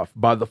pretty tough.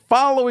 By the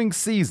following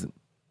season,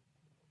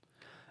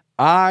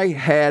 I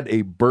had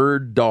a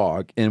bird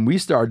dog, and we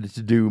started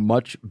to do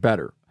much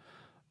better.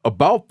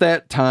 About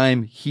that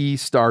time, he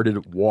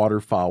started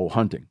waterfowl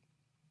hunting.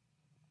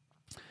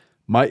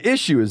 My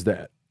issue is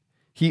that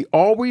he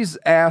always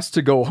asked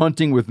to go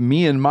hunting with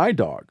me and my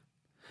dog,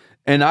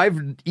 and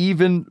I've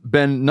even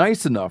been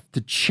nice enough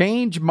to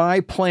change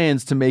my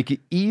plans to make it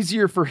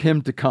easier for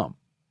him to come.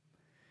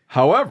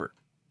 However,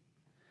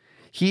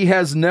 he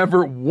has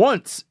never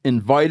once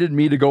invited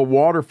me to go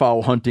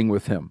waterfowl hunting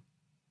with him.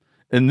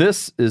 And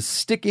this is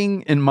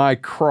sticking in my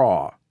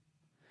craw.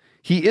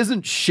 He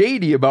isn't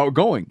shady about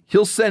going.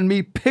 He'll send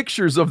me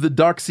pictures of the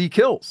ducks he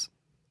kills.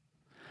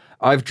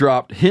 I've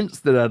dropped hints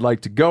that I'd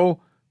like to go,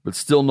 but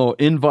still no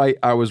invite.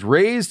 I was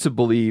raised to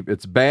believe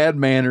it's bad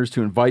manners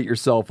to invite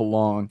yourself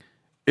along.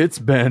 It's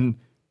been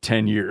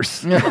 10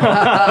 years. You don't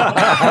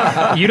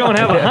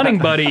have a hunting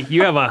buddy.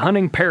 You have a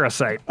hunting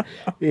parasite.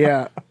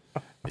 Yeah.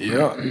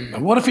 Yeah.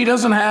 What if he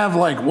doesn't have,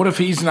 like, what if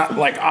he's not,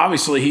 like,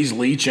 obviously he's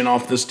leeching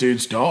off this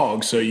dude's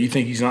dog, so you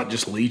think he's not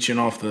just leeching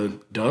off the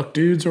duck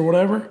dudes or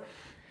whatever?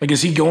 Like,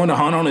 is he going to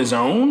hunt on his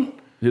own?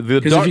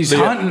 Because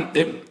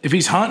if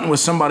he's hunting with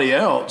somebody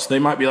else, they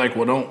might be like,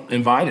 well, don't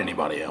invite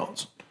anybody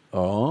else.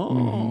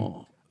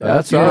 Oh.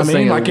 That's You know what what I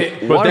mean? Like,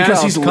 it, But because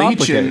that's he's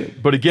leeching.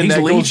 But again, he's that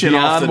goes leeching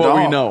off beyond the what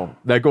we dog. know.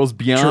 That goes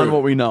beyond True.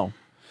 what we know.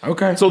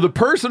 Okay. So the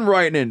person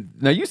writing in,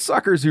 now you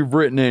suckers who've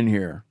written in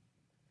here,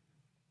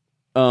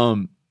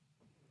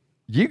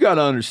 you got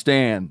to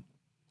understand,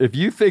 if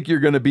you think you're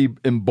going to be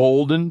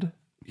emboldened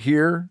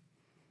here,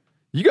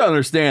 you got to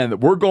understand that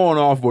we're going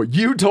off what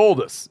you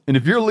told us. And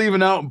if you're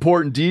leaving out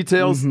important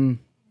details,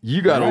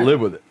 you got to live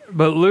with it.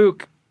 But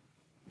Luke,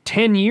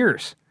 10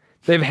 years.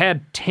 They've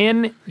had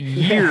 10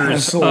 years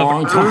that's a of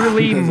long time.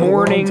 early That's a long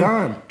morning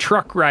time.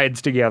 truck rides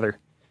together.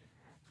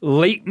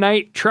 Late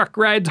night truck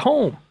rides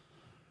home.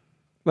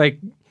 Like,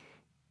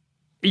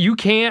 you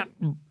can't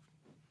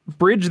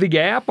bridge the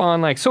gap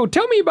on, like, so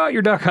tell me about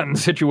your duck hunting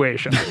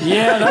situation.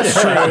 Yeah, that's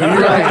true.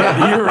 You're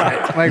right. You're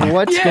right. Like,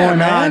 what's going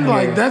man, on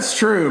like, here? that's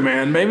true,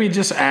 man. Maybe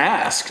just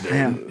ask, dude.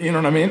 Yeah. You know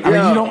what I mean? I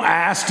mean, you don't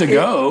ask to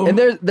go. And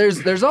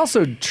there's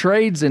also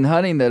trades in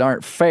hunting that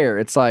aren't fair.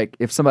 It's like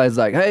if somebody's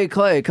like, "Hey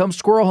Clay, come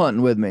squirrel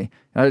hunting with me,"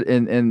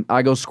 and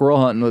I go squirrel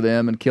hunting with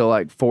them and kill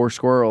like 4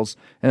 squirrels,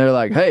 and they're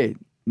like, "Hey,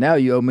 now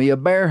you owe me a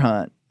bear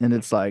hunt," and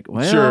it's like,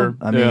 well, Sure.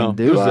 I mean, Yeah,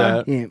 do there's I?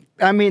 that. Yeah.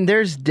 I mean,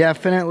 there's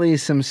definitely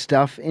some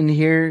stuff in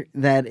here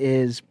that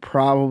is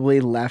probably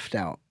left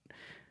out.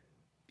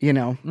 You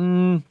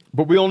know,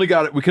 But we only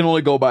got it. We can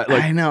only go by,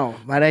 like, I know,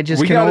 but I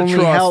just we can gotta only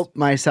trust- help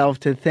myself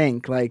to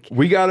think. Like,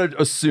 we got to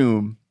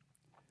assume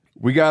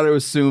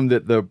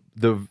that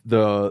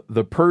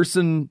the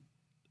person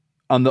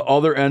on the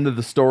other end of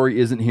the story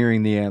isn't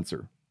hearing the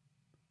answer.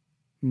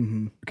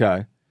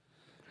 Okay.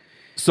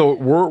 So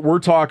we're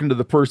talking to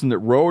the person that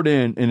wrote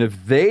in, and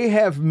if they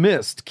have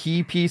missed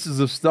key pieces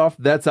of stuff,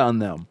 that's on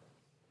them.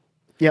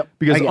 yep.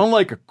 Because I get it.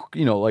 unlike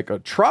like a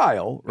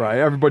trial, right?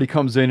 Everybody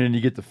comes in and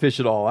you get to fish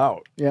it all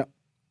out. Yep.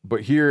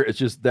 But here, it's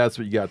just that's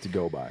what you got to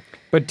go by.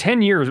 But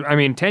 10 years, I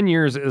mean, 10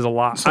 years is a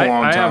lot. It's a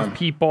long I time. have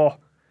people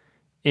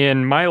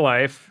in my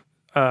life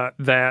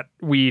that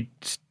we,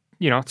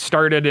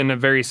 started in a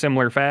very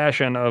similar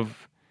fashion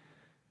of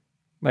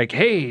like,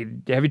 hey,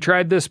 have you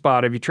tried this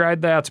spot? Have you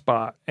tried that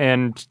spot?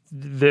 And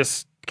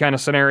this kind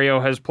of scenario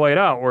has played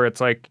out where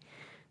it's like,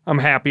 I'm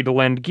happy to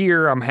lend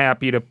gear. I'm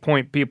happy to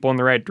point people in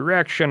the right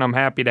direction. I'm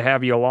happy to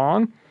have you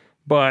along.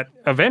 But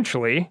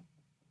eventually,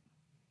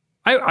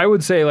 I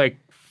would say like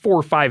 4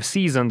 or 5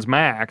 seasons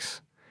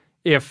max,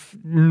 if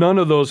none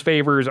of those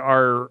favors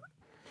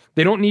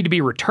they don't need to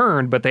be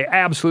returned, but they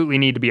absolutely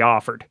need to be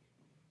offered.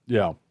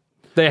 Yeah.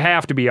 They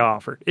have to be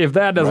offered. If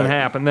that doesn't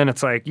happen, then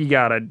it's like, you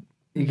gotta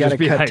cut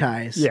like,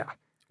 ties. Yeah.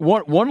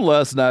 One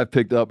lesson I've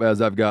picked up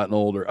as I've gotten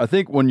older, I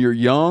think when you're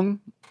young,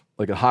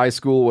 like in high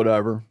school,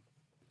 whatever,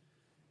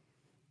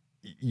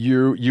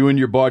 you and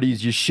your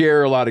buddies, you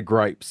share a lot of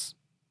gripes.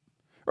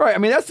 Right. I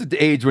mean, that's the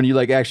age when you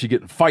like actually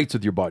get in fights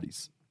with your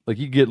buddies. Like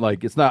you get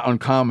like, it's not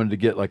uncommon to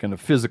get like in a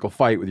physical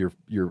fight with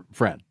your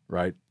friend,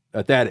 right?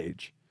 At that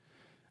age.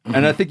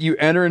 And I think you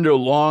enter into a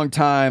long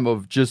time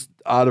of just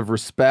out of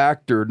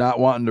respect or not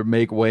wanting to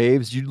make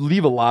waves, you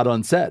leave a lot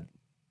unsaid.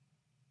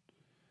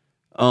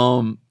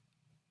 But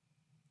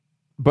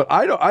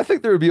I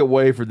think there would be a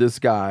way for this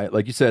guy,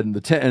 like you said, in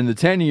the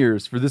 10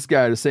 years, for this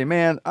guy to say,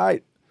 man,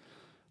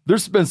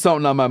 there's been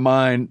something on my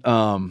mind.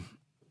 I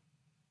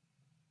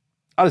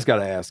just got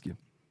to ask you.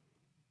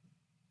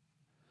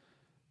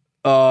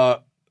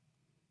 How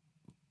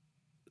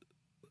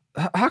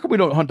come we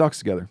don't hunt ducks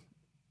together?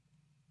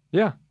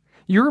 Yeah.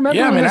 You remember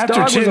Yeah, I when mean, this after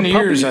dog was 10 a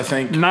years, puppy I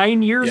think-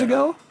 9 years Yeah.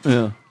 ago?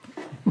 Yeah.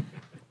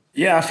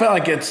 Yeah, I feel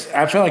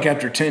like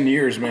after 10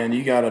 years, man,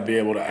 you got to be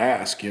able to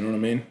ask. You know what I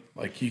mean?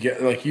 Like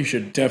you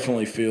should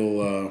definitely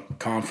feel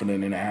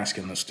confident in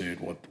asking this dude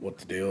what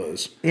the deal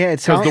is. Yeah,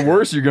 it's Because the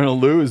worst you're going to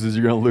lose is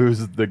you're going to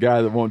lose the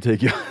guy that won't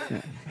take you.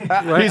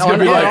 Right. He's going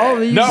to be like, all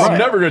these, no, I'm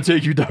never going to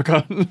take you duck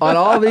hunting. on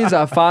all these,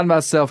 I find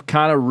myself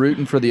kind of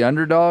rooting for the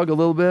underdog a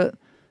little bit.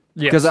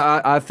 Because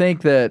I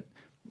think that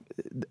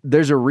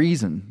there's a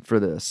reason for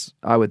this,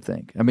 I would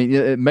think. I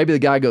mean, maybe the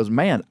guy goes,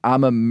 man,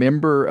 I'm a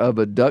member of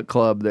a duck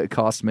club that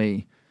costs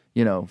me,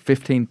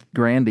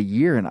 $15,000 a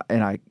year,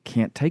 and I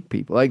can't take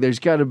people. Like, there's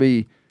got to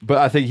be. But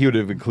I think he would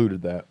have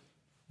included that.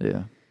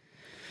 Yeah.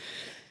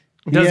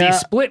 Does he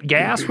split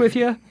gas with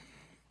you?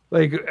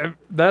 Like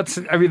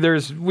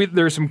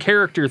there's some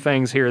character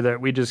things here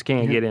that we just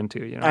can't get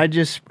into. I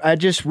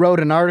just wrote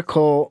an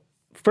article,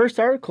 first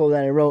article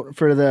that I wrote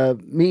for the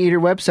Meat Eater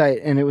website,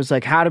 and it was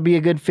like how to be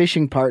a good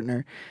fishing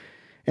partner.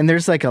 And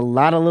there's like a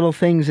lot of little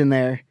things in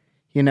there,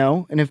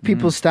 and if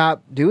people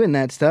stop doing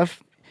that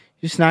stuff,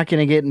 you're just not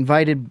going to get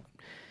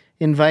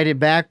invited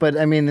back. But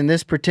I mean, in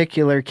this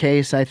particular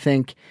case, I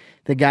think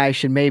the guy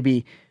should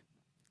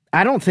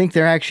I don't think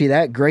they're actually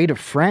that great of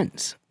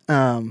friends.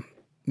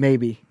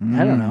 Maybe.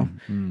 I don't know.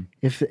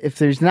 If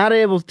there's not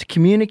able to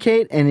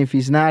communicate and if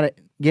he's not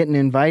getting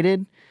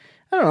invited,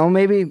 I don't know,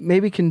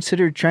 maybe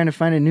consider trying to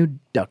find a new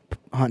duck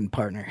hunting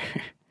partner.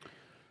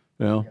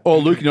 Yeah. Oh,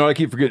 Luke, what I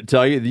keep forgetting to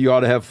tell you that you ought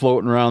to have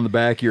floating around the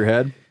back of your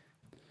head?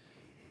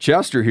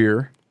 Chester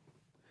here,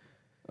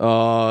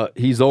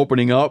 he's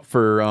opening up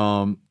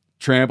for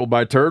Trampled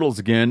by Turtles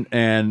again,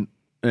 and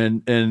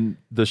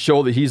the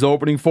show that he's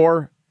opening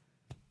for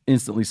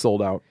instantly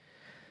sold out.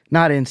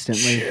 Not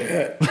instantly.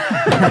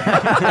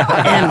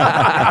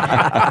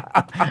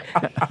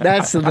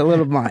 That's a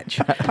little much.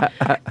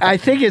 I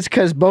think it's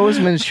because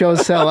Bozeman's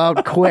shows sell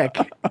out quick,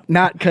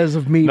 not because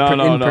of me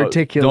in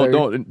particular.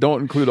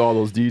 Don't include all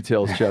those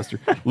details, Chester.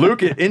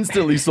 Luke, it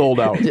instantly sold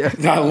out. Yeah,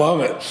 I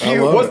love it.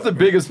 What's the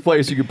biggest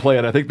place you could play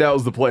at? I think that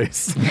was the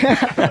place.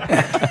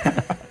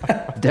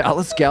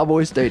 Dallas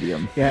Cowboy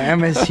Stadium. Yeah,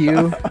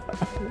 MSU,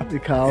 the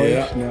college.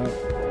 Yeah.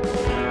 No.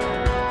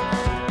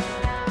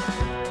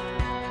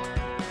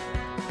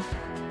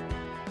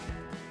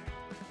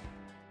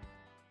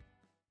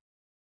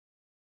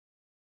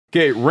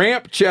 Okay,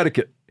 ramp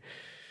Chetiquette.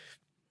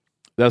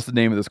 That's the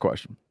name of this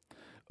question.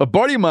 A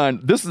buddy of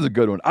mine, this is a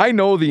good one. I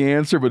know the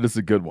answer, but it's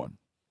a good one.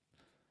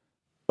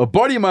 A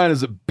buddy of mine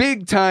is a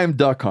big-time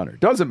duck hunter.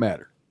 Doesn't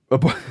matter.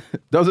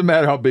 Doesn't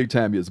matter how big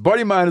time he is. A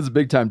buddy of mine is a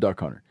big-time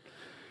duck hunter.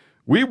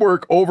 We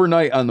work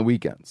overnight on the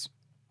weekends.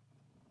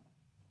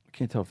 I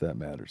can't tell if that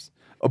matters.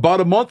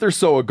 About a month or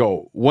so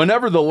ago,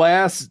 whenever the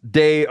last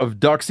day of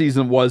duck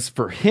season was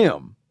for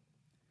him,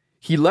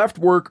 he left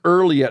work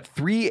early at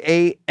 3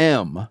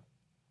 a.m.,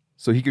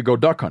 so he could go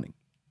duck hunting.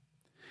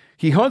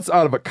 He hunts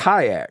out of a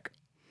kayak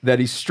that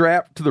he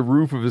strapped to the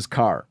roof of his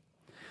car.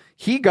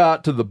 He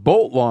got to the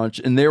boat launch,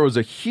 and there was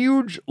a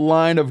huge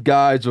line of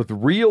guys with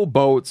real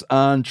boats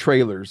on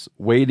trailers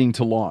waiting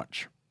to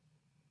launch.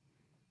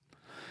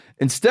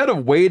 Instead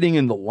of waiting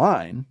in the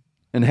line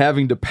and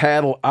having to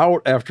paddle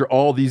out after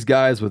all these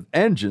guys with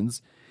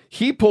engines,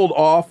 he pulled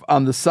off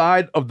on the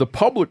side of the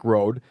public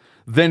road,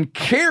 then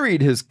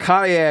carried his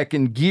kayak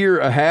and gear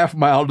a half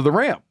mile to the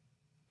ramp.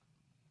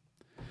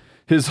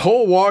 His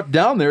whole walk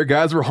down there,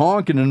 guys were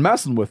honking and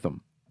messing with him.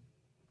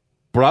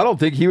 But I don't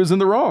think he was in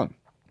the wrong.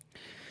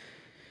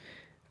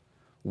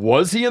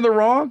 Was he in the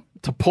wrong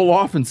to pull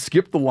off and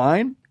skip the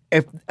line?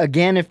 If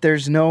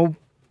there's no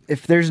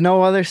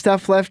other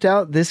stuff left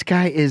out, this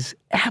guy is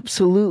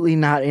absolutely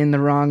not in the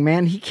wrong,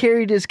 man. He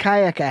carried his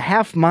kayak a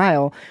half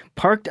mile,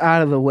 parked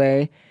out of the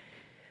way.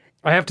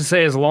 I have to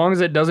say, as long as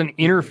it doesn't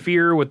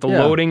interfere with the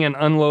loading and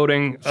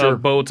unloading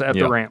of boats at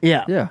the ramp.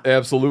 Yeah.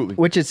 Absolutely.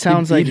 Which it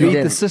sounds like he he beat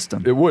did. the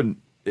system. It wouldn't.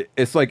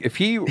 It's like if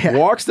he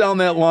walks down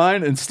that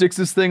line and sticks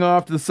this thing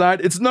off to the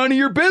side, it's none of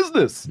your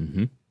business.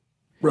 Mm-hmm.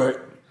 Right.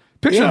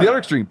 Picture the other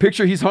extreme.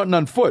 Picture he's hunting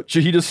on foot.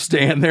 Should he just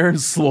stand there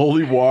and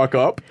slowly walk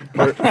up?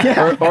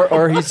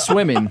 Or he's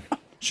swimming.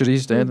 Should he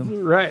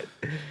stand? Right.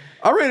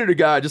 I ran into a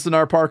guy just in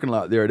our parking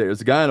lot the other day.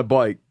 There's a guy on a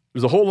bike.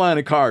 There's a whole line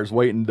of cars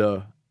waiting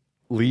to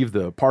leave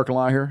the parking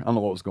lot here. I don't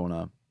know what was going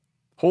on.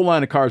 Whole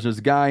line of cars. There's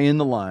a guy in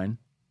the line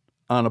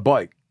on a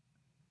bike.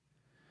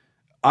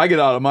 I get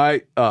out of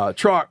my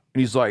truck and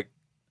he's like,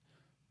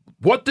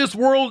 "What this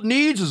world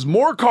needs is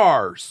more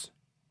cars."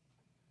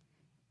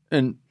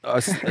 And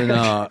I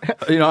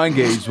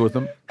engaged with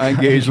him.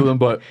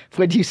 But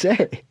What'd you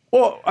say?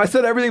 well, I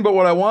said everything but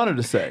what I wanted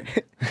to say,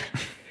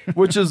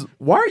 which is,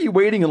 why are you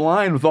waiting in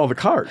line with all the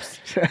cars?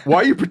 Why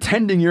are you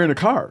pretending you're in a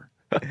car?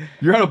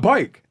 You're on a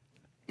bike.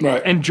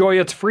 Right. Enjoy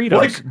its freedom.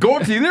 Like, go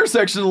up to the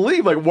intersection and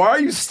leave. Like, why are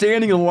you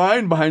standing in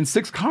line behind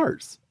 6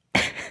 cars?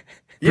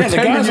 Yeah, the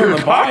Pretending guy's you're on a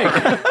the bike.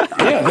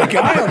 Yeah, the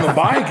guy on the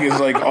bike is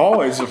like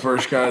always the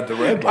first guy at the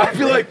red light. I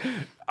feel like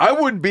I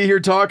wouldn't be here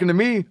talking to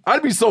me.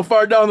 I'd be so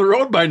far down the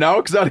road by now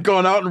because I'd have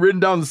gone out and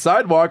ridden down the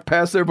sidewalk,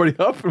 passed everybody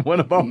up, and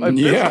went about my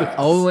business. Yeah.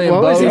 Only in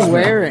What was he Bozeman.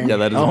 wearing? Yeah,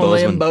 that is Only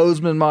Bozeman. in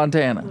Bozeman,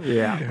 Montana.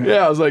 Yeah.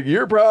 Yeah, I was like,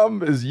 your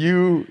problem is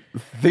you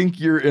think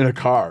you're in a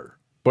car.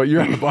 but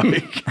you're on a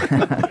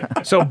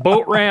bike. So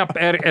boat ramp,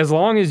 as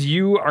long as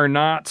you are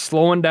not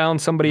slowing down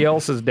somebody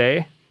else's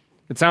day,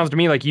 it sounds to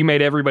me like you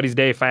made everybody's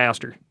day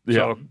faster. Yeah.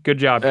 So good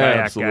job, kayak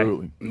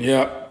Absolutely.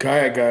 Yeah,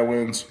 kayak guy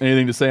wins.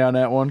 Anything to say on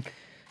that one?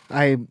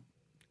 I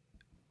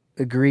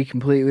agree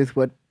completely with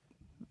what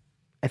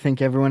I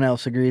think everyone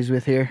else agrees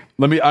with here.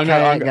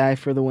 Kayak guy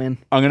for the win.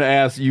 I'm going to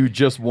ask you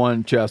just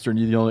one, Chester, and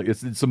you're the only.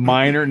 It's a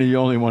minor, and you're the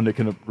only one that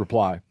can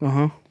reply.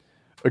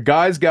 A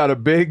guy's got a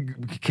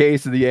big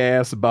case of the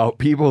ass about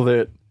people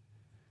that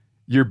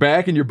you're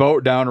backing your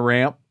boat down a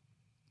ramp,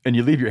 and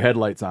you leave your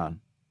headlights on.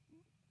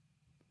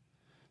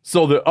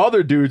 So the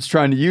other dudes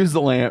trying to use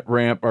the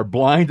ramp are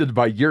blinded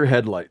by your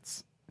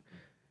headlights.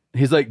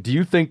 He's like, "Do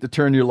you think to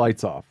turn your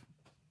lights off?"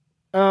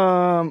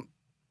 Well,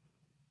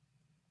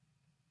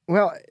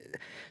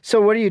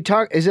 so what are you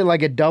talking? Is it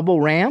like a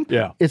double ramp?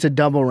 Yeah. It's a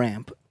double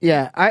ramp.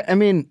 Yeah. I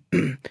mean,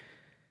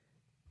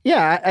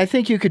 yeah, I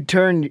think you could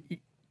turn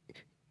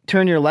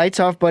your lights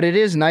off, but it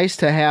is nice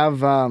to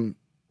have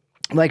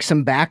like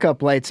some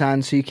backup lights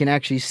on so you can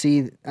actually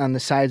see on the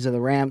sides of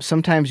the ramp.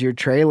 Sometimes your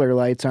trailer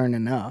lights aren't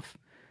enough.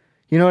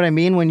 You know what I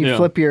mean? When you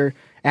flip your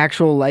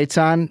actual lights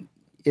on,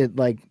 it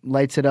like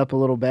lights it up a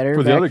little better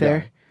For the back other there.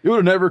 guy. It would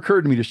have never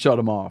occurred to me to shut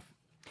them off.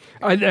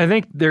 I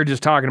think they're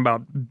just talking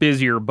about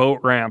busier boat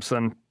ramps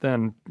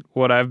than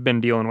what I've been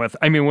dealing with.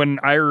 I mean, when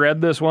I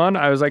read this one,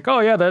 I was like,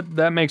 oh yeah,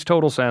 that makes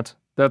total sense.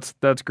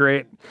 That's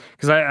great,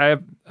 because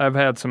I've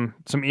had some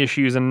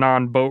issues in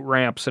non-boat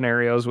ramp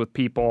scenarios with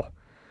people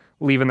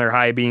leaving their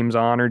high beams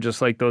on, or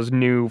just like those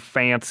new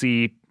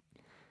fancy,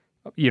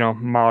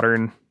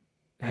 modern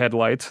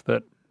headlights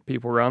that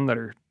people run that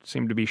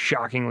seem to be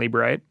shockingly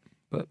bright.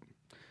 But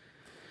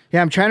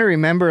yeah, I'm trying to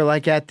remember,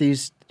 like at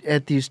these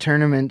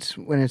tournaments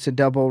when it's a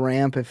double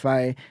ramp, if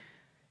I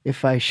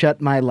shut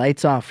my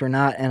lights off or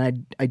not,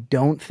 and I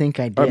don't think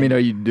I did. I mean, are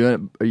you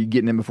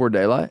getting in before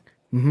daylight?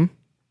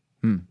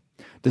 Mm-hmm.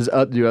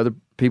 Do other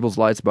people's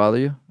lights bother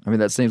you? I mean,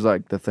 that seems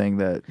like the thing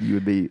that you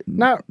would be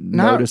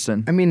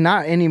noticing. I mean,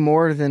 not any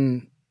more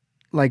than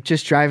like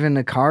just driving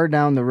the car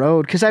down the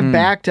road, because I've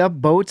backed up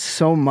boats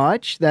so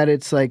much that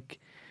it's like,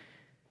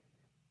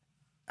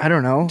 I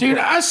don't know. Dude,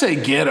 I say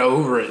get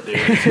over it, dude.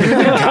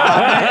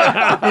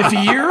 If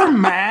you're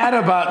mad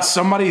about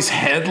somebody's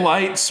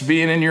headlights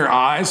being in your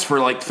eyes for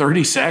like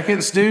 30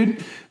 seconds,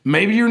 dude,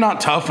 maybe you're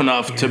not tough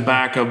enough to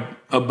back a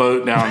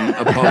boat down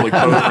a public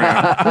boat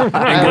ramp and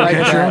go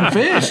catch your own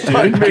fish, dude.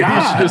 Maybe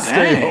God, you should just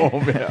stay dang.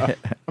 home. Yeah.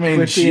 I mean,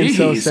 Quit being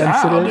so geez,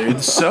 how, sensitive.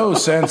 dude. So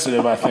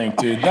sensitive, I think,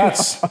 dude.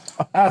 That's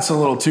a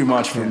little too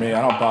much for me.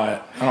 I don't buy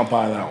it. I don't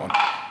buy that one.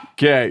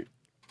 Okay.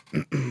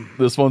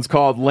 This one's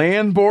called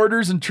Land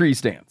Borders and Tree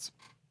Stands.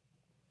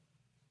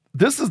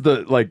 This is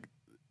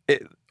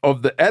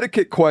of the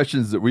etiquette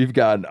questions that we've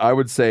gotten, I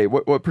would say,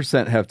 what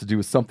percent have to do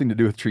with something to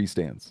do with tree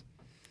stands?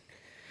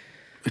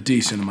 A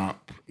decent amount.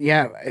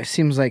 Yeah, it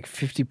seems like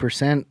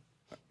 50%.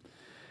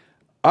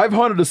 I've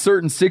hunted a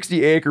certain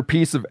 60-acre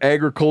piece of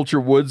agriculture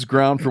woods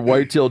ground for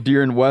whitetail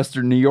deer in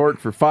western New York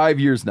for 5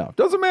 years now.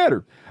 Doesn't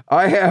matter.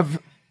 I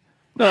have...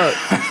 No,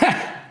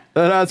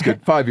 that's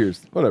good. 5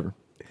 years. Whatever.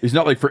 He's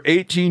not like for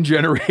 18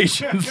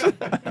 generations.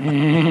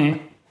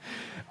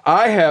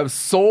 I have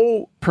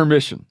sole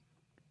permission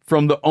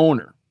from the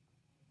owner.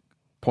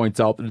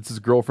 Points out that it's his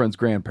girlfriend's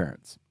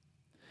grandparents.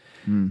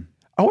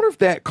 I wonder if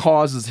that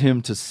causes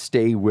him to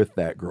stay with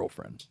that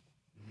girlfriend.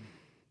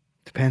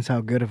 Depends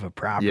how good of a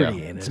property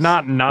it is. it's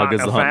not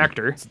a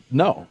factor.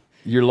 No.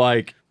 You're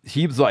like,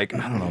 he was like,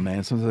 I don't know,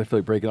 man. Sometimes I feel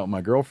like breaking up with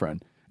my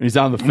girlfriend. And he's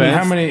on the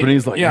fence. But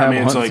he's like, yeah, I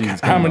mean, it's like,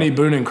 how many up.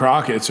 Boone and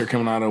Crockett's are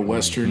coming out of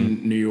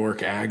Western New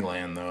York ag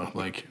land, though?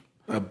 Like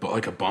a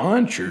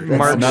bunch, or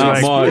Mark's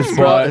Not like, much,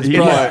 but he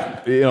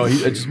probably- might,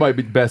 it just might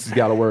be the best he's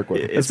got to work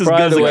with. It's as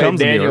Probably good as the it way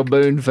comes in New Daniel York.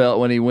 Boone felt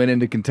when he went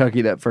into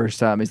Kentucky that first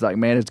time. He's like,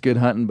 man, it's good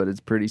hunting, but it's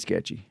pretty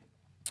sketchy.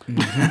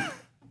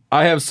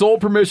 I have sole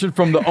permission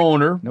from the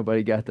owner.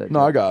 Nobody got that.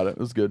 No, I got it. It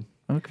was good.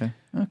 Okay.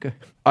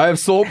 I have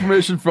sole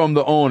permission from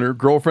the owner,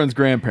 girlfriend's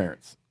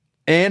grandparents,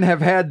 and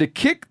have had to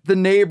kick the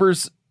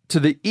neighbors to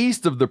the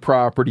east of the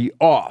property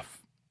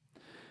off,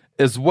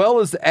 as well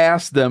as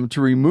ask them to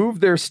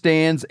remove their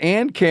stands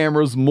and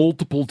cameras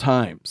multiple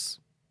times.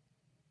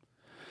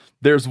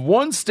 There's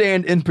one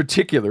stand in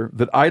particular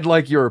that I'd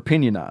like your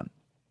opinion on.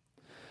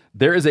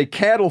 There is a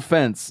cattle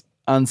fence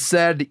on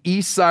said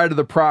east side of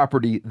the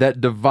property that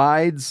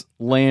divides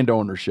land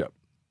ownership.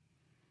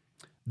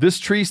 This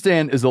tree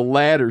stand is a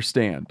ladder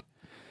stand,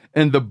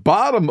 and the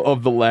bottom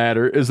of the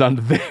ladder is on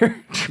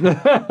their...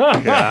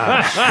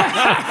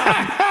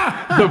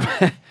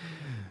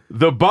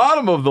 The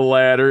bottom of the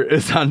ladder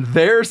is on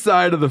their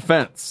side of the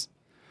fence.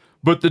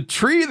 But the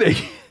tree they...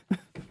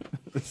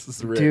 This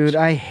is rich. Dude,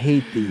 I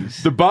hate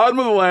these. The bottom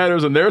of the ladder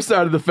is on their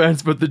side of the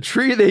fence, but the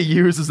tree they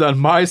use is on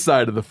my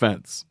side of the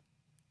fence.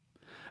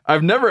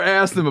 I've never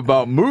asked them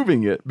about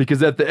moving it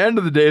because at the end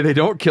of the day, they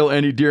don't kill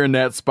any deer in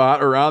that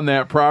spot or on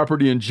that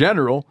property in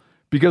general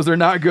because they're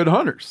not good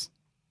hunters.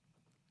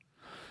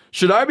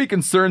 Should I be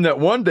concerned that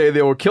one day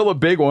they will kill a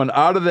big one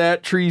out of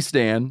that tree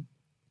stand?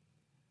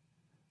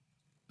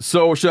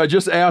 So should I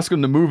just ask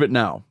them to move it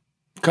now?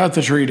 Cut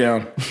the tree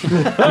down.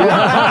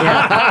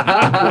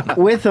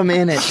 With them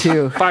in it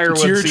too. Firewood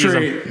It's your season.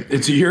 tree.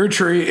 It's your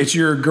tree. It's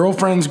your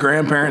girlfriend's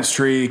grandparents'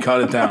 tree.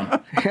 Cut it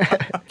down.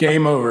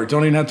 Game over.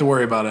 Don't even have to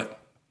worry about it.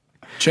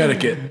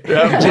 Chetiquette.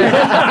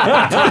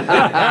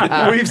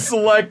 We've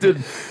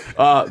selected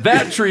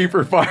that tree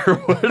for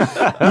firewood.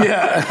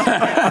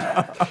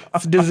 Yeah.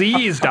 It's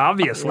diseased,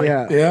 obviously.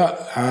 Yeah. Yeah.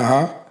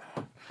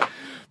 Uh-huh.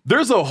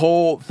 There's a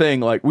whole thing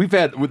like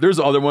there's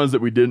other ones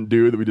that we didn't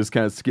do that we just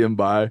kind of skimmed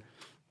by.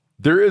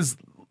 There is,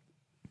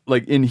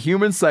 like, in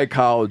human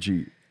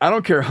psychology, I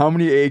don't care how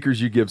many acres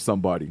you give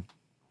somebody.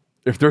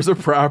 If there's a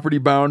property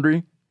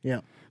boundary, Yeah.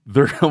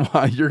 you're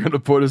going to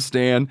put a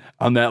stand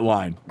on that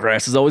line.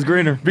 Grass is always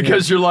greener.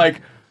 Because you're like,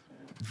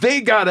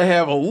 they got to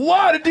have a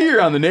lot of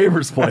deer on the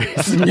neighbor's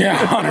place. Yeah,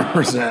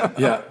 100%.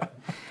 Yeah.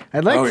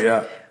 I'd like Oh, to,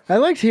 yeah. I'd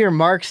like to hear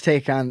Mark's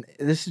take on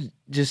this. Is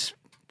just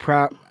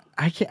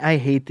I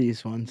hate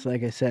these ones.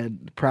 Like I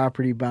said,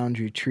 property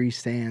boundary, tree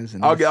stands,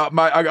 and I'm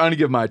going to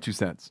give my 2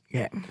 cents.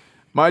 yeah.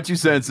 My 2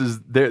 cents is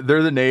they're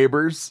the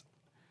neighbors.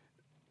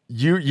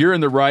 You're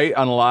in the right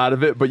on a lot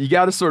of it, but you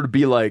got to sort of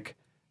be like,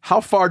 how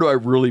far do I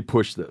really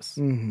push this?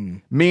 Mm-hmm.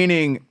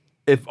 Meaning,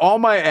 if all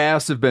my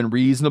asks have been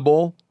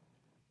reasonable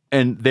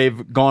and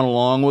they've gone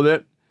along with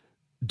it,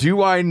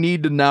 do I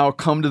need to now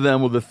come to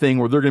them with a thing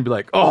where they're going to be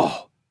like,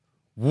 oh,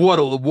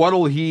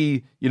 what'll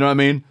he, you know what I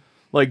mean?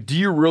 Like, do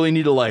you really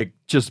need to like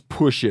just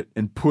push it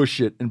and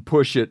push it and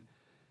push it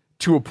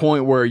to a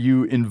point where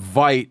you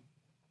invite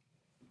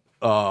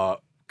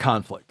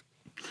conflict?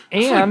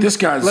 It's like this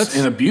guy's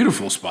in a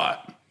beautiful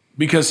spot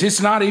because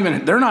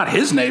they're not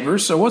his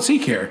neighbors, so what's he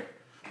care?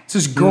 It's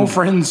his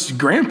girlfriend's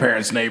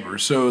grandparents'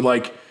 neighbors. So,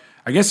 like,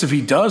 I guess if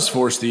he does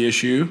force the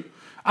issue,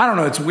 I don't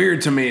know, it's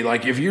weird to me.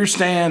 Like, if your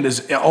stand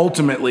is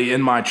ultimately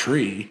in my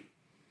tree.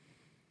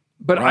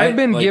 But right? I've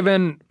been Like-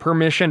 given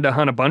permission to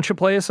hunt a bunch of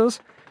places.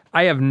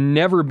 I have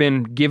never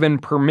been given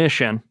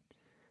permission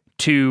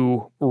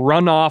to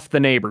run off the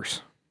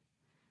neighbors.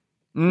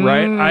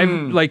 Right?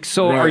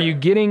 Are you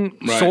getting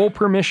sole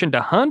permission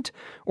to hunt,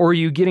 or are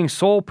you getting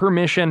sole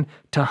permission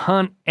to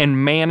hunt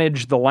and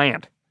manage the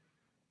land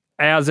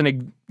as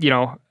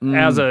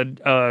as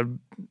a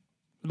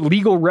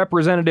legal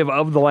representative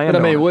of the land?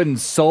 But I mean, wouldn't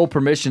sole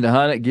permission to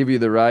hunt it give you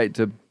the right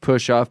to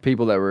push off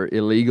people that were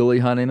illegally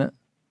hunting it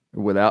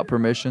without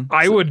permission?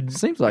 I would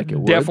seems like it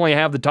would. definitely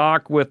have the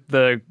talk with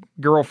the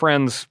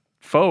girlfriend's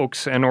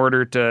folks in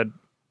order to,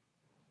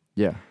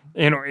 Yeah.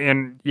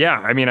 and yeah,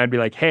 I mean, I'd be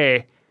like,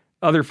 hey,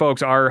 other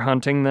folks are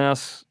hunting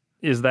this.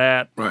 Is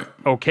that Right.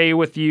 okay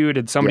with you?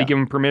 Did somebody Yeah. give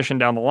them permission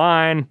down the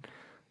line?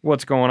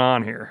 What's going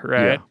on here?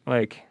 Right? Yeah.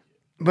 Like,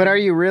 But are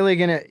you really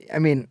gonna? I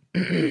mean,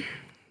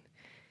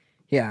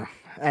 yeah.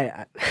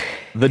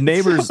 The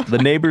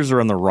neighbors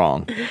are in the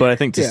wrong. But I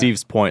think to Yeah.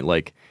 Steve's point,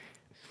 like,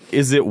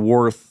 is it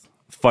worth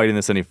fighting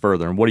this any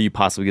further? And what are you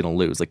possibly going to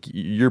lose? Like,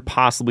 you're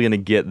possibly going to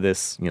get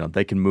this,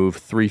 they can move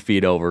 3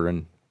 feet over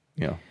and,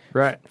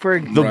 right.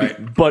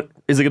 But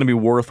is it going to be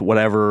worth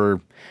whatever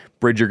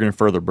bridge you're going to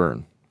further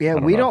burn? Yeah,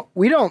 we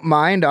don't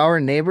mind our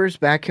neighbors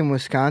back in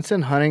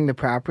Wisconsin hunting the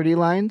property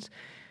lines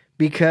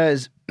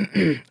because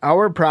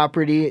our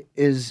property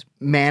is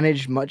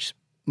managed much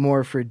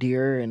more for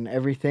deer and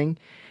everything.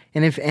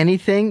 And if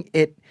anything,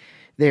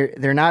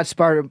 they're not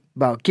smart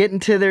about getting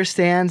to their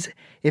stands.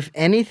 If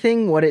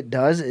anything, what it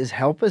does is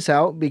help us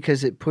out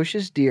because it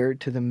pushes deer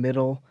to the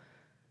middle.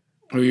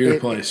 Of your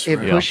place. It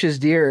right? pushes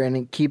deer and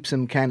it keeps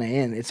them kind of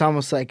in. It's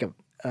almost like a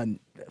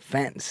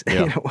fence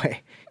in a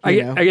way. I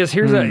you know? guess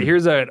here's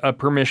a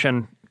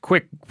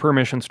quick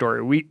permission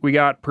story. We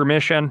got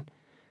permission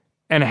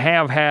and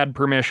have had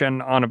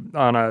permission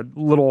on a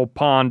little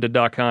pond to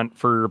duck hunt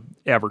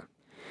forever.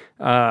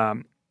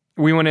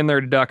 We went in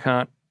there to duck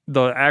hunt.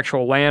 The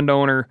actual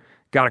landowner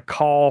got a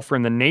call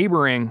from the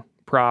neighboring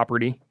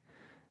property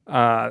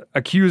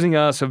accusing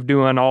us of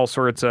doing all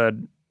sorts of,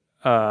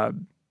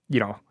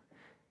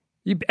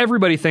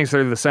 everybody thinks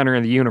they're the center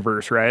of the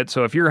universe, right?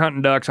 So if you're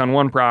hunting ducks on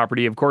one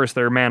property, of course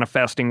they're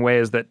manifesting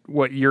ways that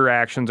what your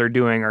actions are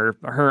doing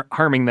are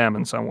harming them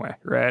in some way,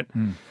 right?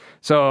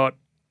 So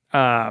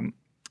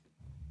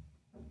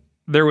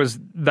there was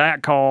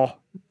that call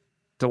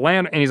to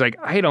land, and he's like,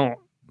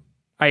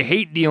 I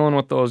hate dealing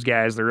with those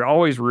guys. They're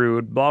always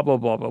rude, blah, blah,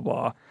 blah, blah,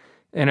 blah.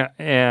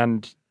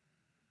 And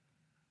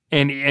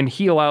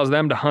he allows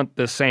them to hunt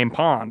this same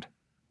pond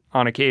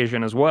on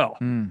occasion as well.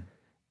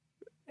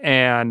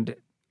 And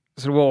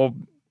I said, well,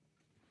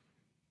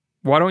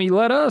 why don't you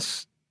let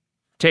us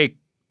take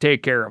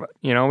care of it?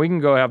 We can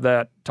go have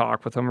that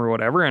talk with him or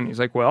whatever. And he's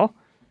like, well,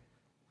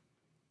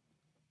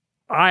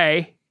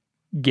 I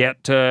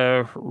get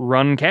to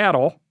run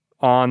cattle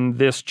on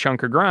this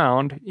chunk of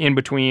ground in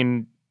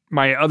between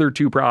my other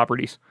 2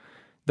 properties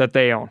that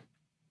they own.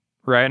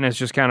 Right. And it's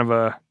just kind of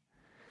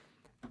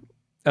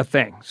a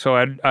thing.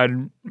 So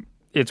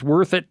it's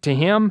worth it to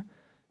him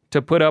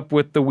to put up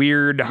with the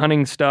weird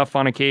hunting stuff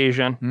on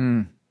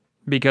occasion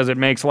because it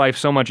makes life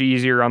so much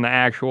easier on the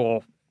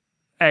actual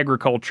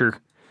agriculture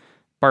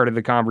part of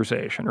the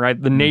conversation,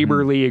 right? The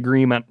neighborly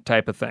agreement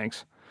type of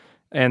things.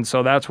 And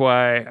so that's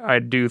why I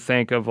do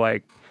think of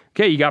like,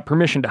 okay, you got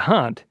permission to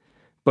hunt,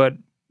 but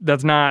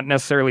that's not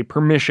necessarily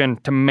permission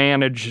to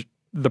manage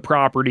the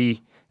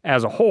property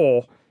as a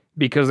whole,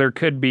 because there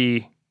could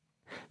be,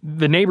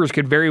 the neighbors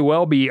could very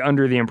well be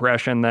under the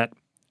impression that,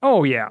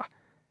 oh yeah,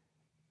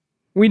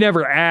 we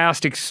never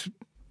asked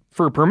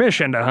for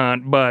permission to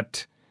hunt,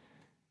 but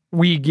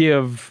we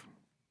give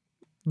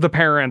the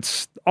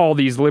parents all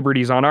these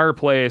liberties on our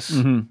place,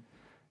 and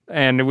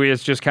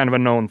it's just kind of a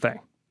known thing,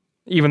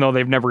 even though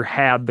they've never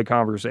had the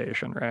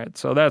conversation, right?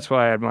 So that's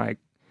why I'm like,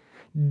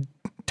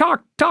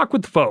 talk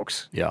with the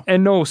folks,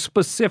 and know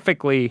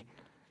specifically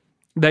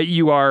that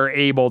you are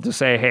able to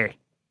say, hey,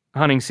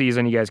 hunting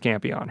season, you guys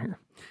can't be on here.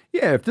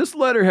 Yeah, if this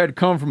letter had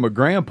come from a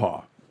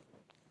grandpa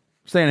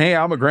saying, hey,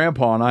 I'm a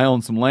grandpa and I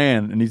own some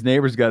land and these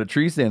neighbors got a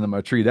tree stand on my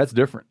tree, that's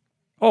different.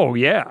 Oh,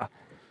 yeah.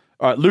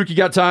 All right, Luke, you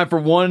got time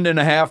for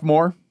 1.5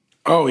 more?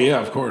 Oh, yeah,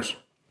 of course.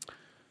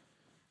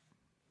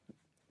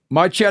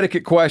 My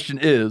Chetiquette question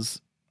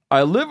is,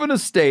 I live in a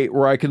state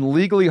where I can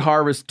legally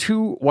harvest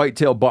 2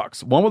 whitetail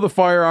bucks, one with a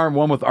firearm,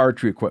 one with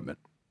archery equipment.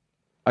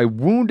 I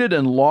wounded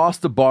and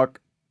lost a buck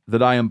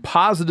that I am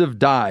positive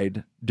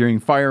died during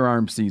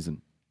firearm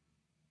season.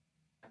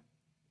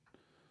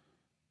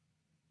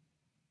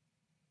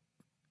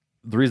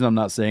 The reason I'm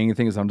not saying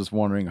anything is I'm just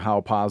wondering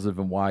how positive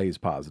and why he's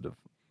positive.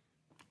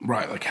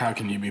 Right, like how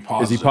can you be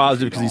positive? Is he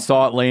positive because he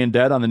saw it laying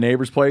dead on the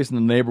neighbor's place and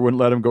the neighbor wouldn't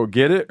let him go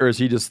get it? Or is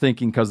he just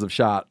thinking because of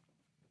shot?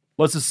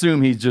 Let's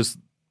assume he's just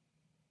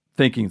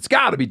thinking it's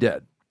got to be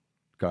dead.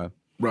 Okay.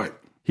 Right.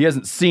 He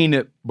hasn't seen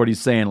it, but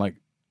he's saying like,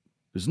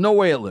 there's no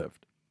way it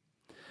lived.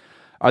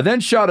 I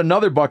then shot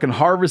another buck and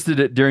harvested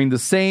it during the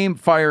same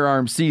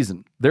firearm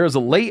season. There is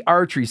a late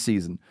archery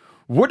season.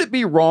 Would it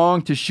be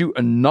wrong to shoot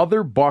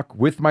another buck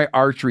with my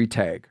archery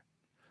tag?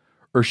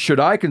 Or should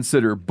I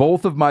consider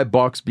both of my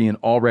bucks being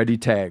already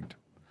tagged?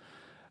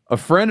 A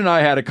friend and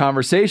I had a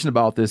conversation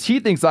about this. He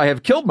thinks I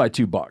have killed my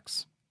 2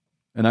 bucks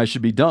and I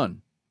should be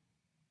done.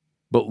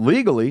 But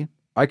legally,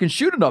 I can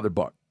shoot another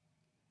buck.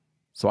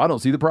 So I don't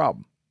see the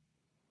problem.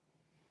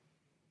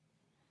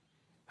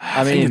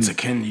 I think it's a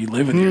can you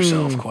live with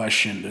yourself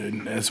question,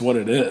 dude. That's what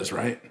it is,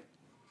 right?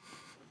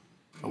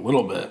 A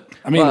little bit.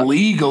 I mean,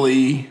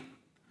 legally,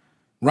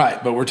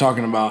 right? But we're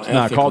talking about. It's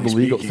not called the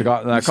legal. It's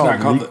not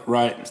called the,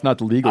 right. It's not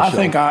the legal. I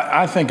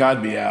think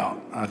I'd be out.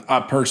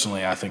 I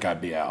personally, I think I'd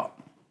be out.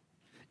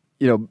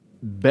 You know,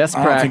 best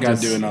I practice. don't think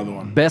I'd do another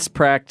one. Best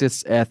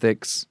practice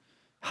ethics,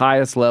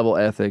 highest level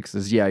ethics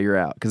is you're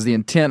out, because the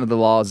intent of the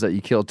law is that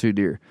you kill 2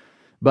 deer,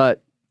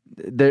 but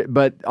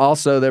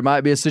also there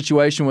might be a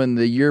situation when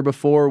the year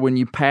before when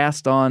you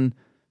passed on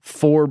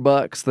 4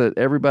 bucks that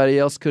everybody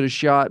else could have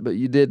shot but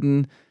you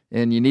didn't,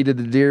 and you needed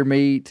the deer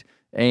meat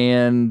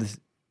and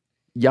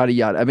yada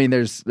yada. I mean,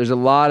 there's a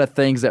lot of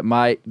things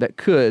that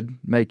could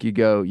make you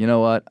go, you know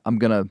what, I'm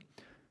gonna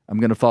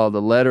follow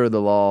the letter of the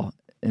law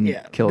and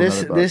kill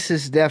another buck. This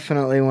is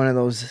definitely one of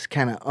those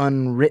kind of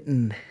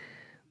unwritten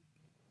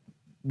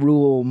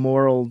rule,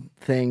 moral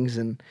things,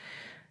 and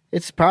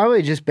it's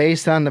probably just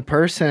based on the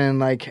person and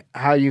like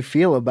how you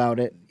feel about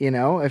it. You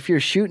know, if you're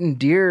shooting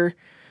deer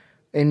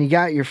and you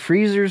got your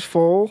freezers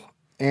full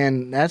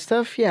and that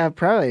stuff, yeah,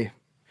 probably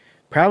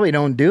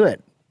don't do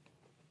it.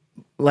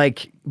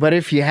 Like, but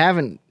if you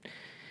haven't,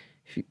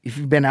 if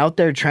you've been out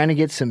there trying to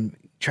get some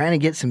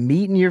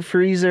meat in your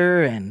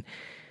freezer and,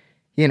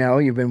 you know,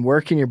 you've been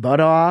working your butt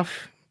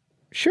off,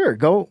 sure,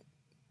 go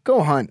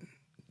hunt,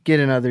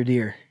 get another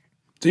deer.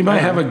 Do you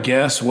might have a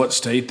guess what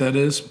state that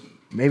is?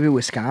 Maybe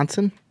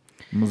Wisconsin.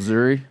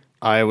 Missouri,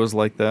 Iowa's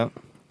like that.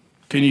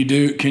 Can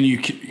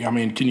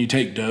you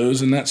take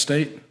does in that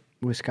state?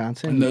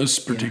 Wisconsin. In those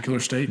particular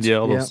states? Yeah,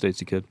 all those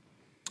states you could.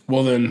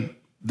 Well, then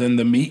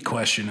the meat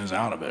question is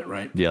out of it,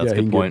 right? Yeah, that's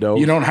a good point.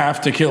 You don't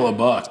have to kill a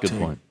buck Good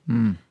point.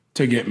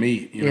 to get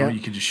meat. You know, you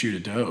could just shoot a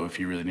doe if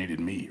you really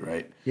needed meat,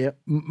 right? Yep.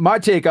 My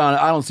take on it,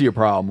 I don't see a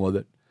problem with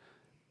it.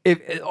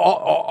 If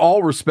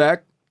all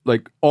respect,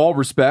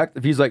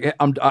 if he's like, hey,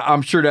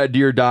 I'm sure that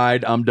deer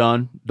died, I'm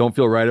done, don't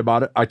feel right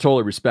about it, I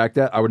totally respect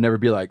that. I would never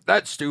be like,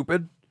 that's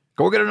stupid,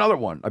 go get another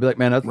one. I'd be like,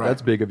 man,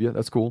 that's big of you,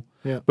 that's cool.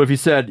 Yeah. But if he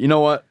said, you know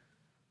what,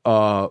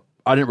 I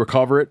didn't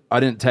recover it, I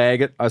didn't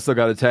tag it, I still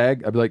got a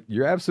tag, I'd be like,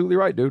 you're absolutely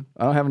right, dude,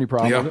 I don't have any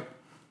problem with it.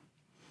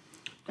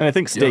 And I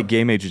think state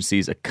game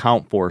agencies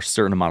account for a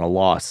certain amount of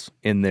loss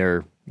in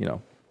their,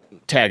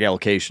 tag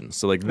allocations.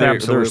 So like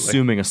they're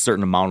assuming a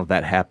certain amount of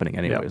that happening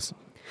anyways. Yep.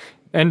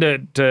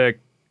 And to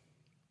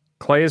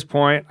Clay's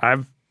point,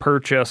 I've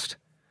purchased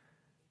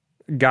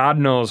God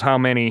knows how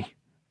many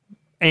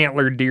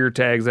antlered deer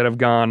tags that have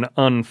gone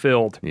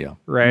unfilled. Yeah.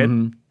 Right?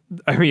 Mm-hmm.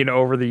 I mean,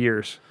 over the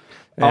years.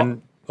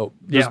 And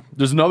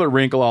there's another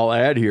wrinkle I'll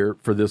add here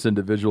for this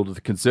individual to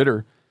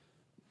consider.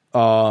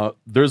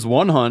 There's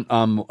one hunt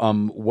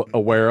I'm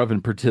aware of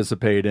and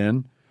participate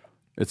in.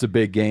 It's a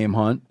big game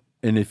hunt.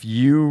 And if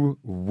you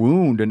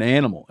wound an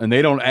animal and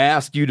they don't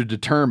ask you to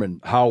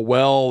determine how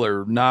well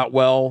or not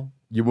well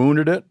you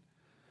wounded it,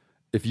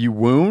 if you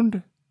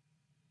wound,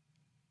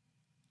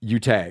 you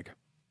tag.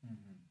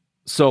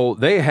 So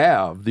they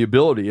have the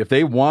ability, if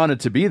they want it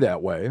to be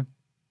that way,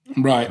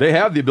 Right. They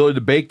have the ability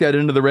to bake that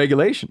into the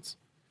regulations.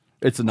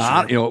 It's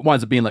not, it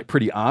winds up being like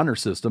pretty honor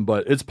system,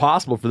 but it's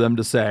possible for them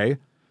to say,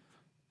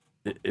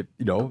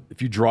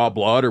 if you draw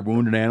blood or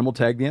wound an animal,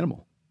 tag the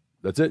animal.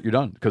 That's it. You're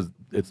done, because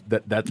it's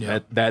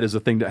that is a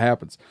thing that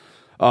happens.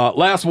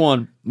 Last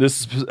one.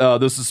 This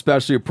is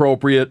especially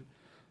appropriate.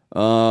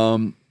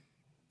 Everybody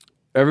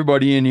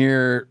in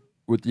here,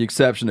 with the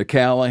exception of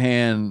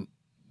Callahan,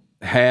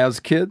 has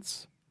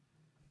kids.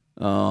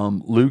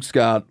 Luke's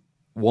got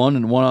one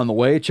and one on the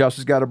way.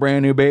 Chester's got a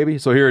brand new baby.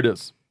 So here it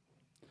is.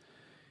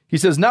 He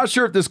says, not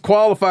sure if this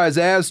qualifies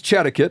as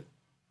Chetiquette.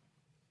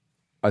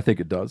 I think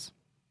it does.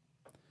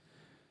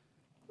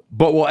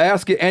 But we'll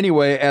ask it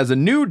anyway as a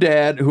new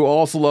dad who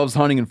also loves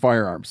hunting and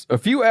firearms. A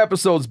few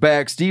episodes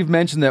back, Steve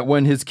mentioned that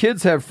when his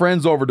kids have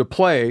friends over to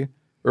play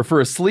or for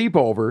a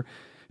sleepover,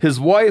 his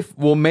wife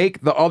will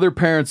make the other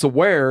parents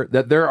aware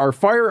that there are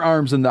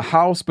firearms in the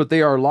house, but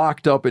they are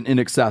locked up and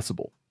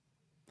inaccessible.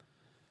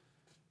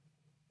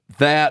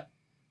 That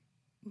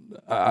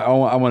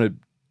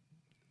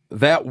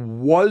that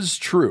was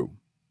true.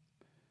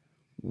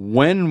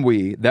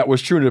 That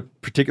was true in a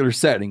particular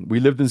setting. We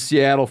lived in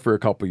Seattle for a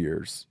couple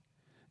years,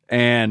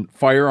 and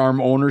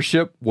firearm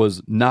ownership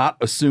was not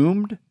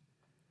assumed,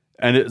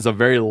 and it's a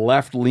very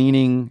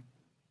left-leaning,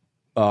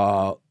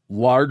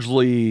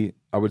 largely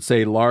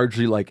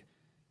like,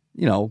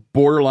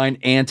 borderline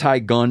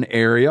anti-gun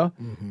area.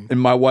 Mm-hmm. And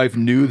my wife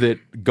knew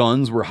that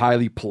guns were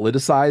highly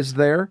politicized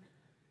there.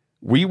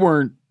 We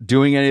weren't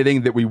doing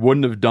anything that we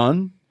wouldn't have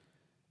done.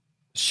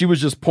 She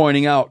was just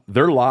pointing out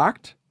they're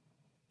locked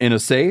in a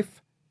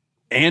safe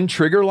and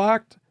trigger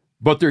locked,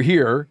 but they're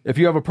here. If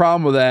you have a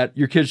problem with that,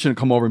 your kids shouldn't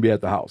come over and be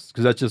at the house,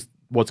 because that's just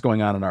what's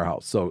going on in our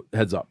house. So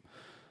heads up.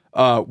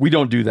 We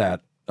don't do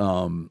that.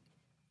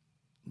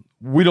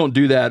 We don't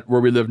do that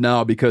where we live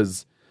now,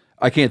 because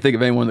I can't think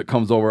of anyone that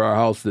comes over our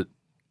house that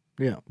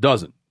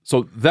doesn't.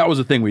 So that was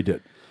the thing we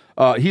did.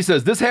 He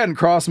says, this hadn't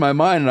crossed my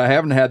mind, and I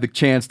haven't had the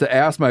chance to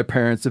ask my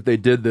parents if they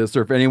did this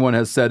or if anyone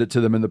has said it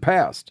to them in the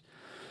past.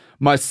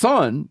 My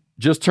son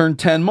just turned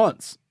 10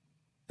 months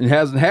and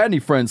hasn't had any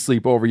friends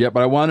sleep over yet,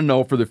 but I want to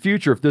know for the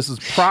future if this is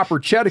proper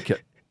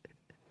Chetiquette.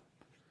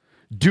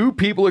 Do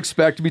people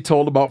expect to be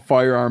told about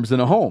firearms in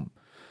a home?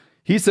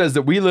 He says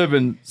that we live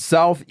in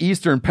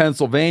southeastern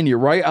Pennsylvania,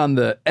 right on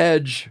the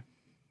edge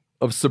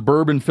of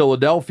suburban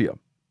Philadelphia.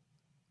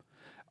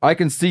 I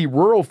can see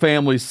rural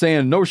families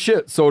saying, no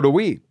shit, so do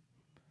we.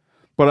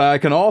 But I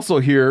can also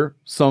hear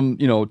some,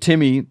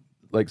 Timmy,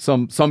 like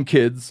some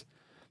kids,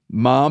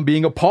 mom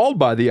being appalled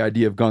by the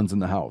idea of guns in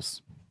the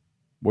house.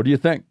 What do you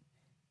think?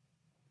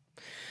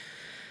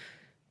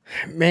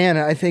 Man,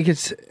 I think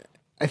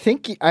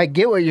I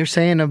get what you're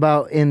saying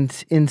about in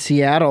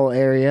Seattle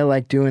area,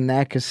 like doing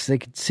that because they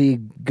could see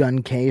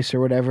gun case or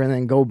whatever, and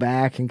then go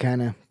back and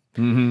kind of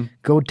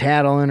go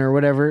tattling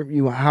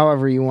or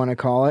however you want to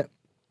call it.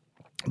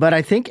 But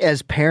I think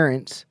as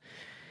parents,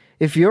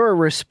 if you're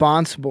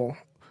responsible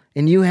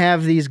and you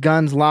have these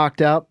guns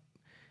locked up,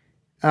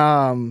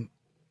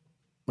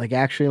 like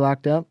actually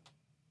locked up,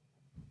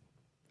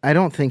 I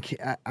don't think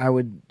I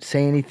would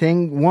say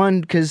anything.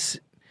 One, because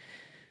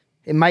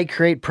it might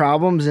create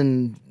problems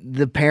and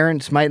the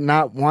parents might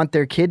not want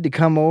their kid to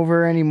come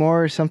over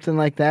anymore or something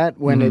like that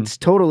when it's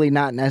totally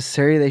not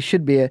necessary. They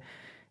should be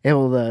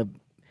able to,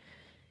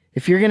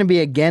 if you're going to be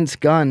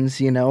against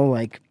guns,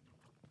 like,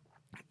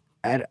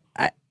 I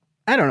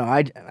don't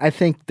know. I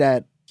think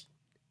that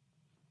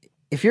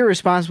if you're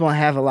responsible and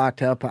have it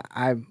locked up,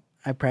 I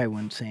probably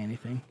wouldn't say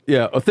anything.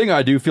 Yeah, a thing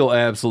I do feel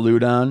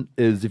absolute on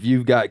is if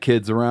you've got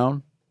kids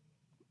around,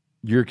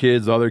 your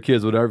kids, other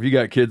kids, whatever, if you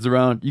got kids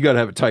around, you got to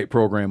have a tight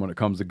program when it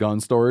comes to gun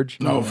storage.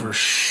 No, for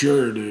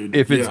sure, dude.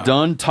 If it's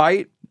done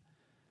tight,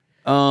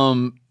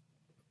 that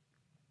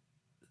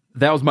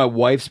was my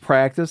wife's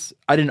practice.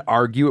 I didn't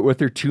argue it with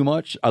her too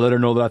much. I let her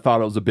know that I thought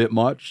it was a bit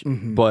much,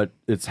 but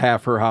it's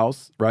half her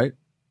house, right?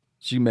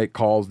 She make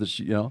calls that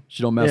she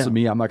don't mess with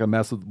me. I'm not going to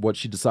mess with what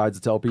she decides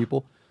to tell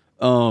people.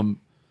 I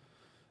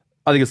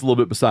think it's a little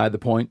bit beside the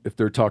point if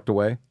they're tucked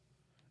away,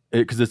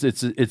 because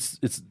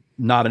it's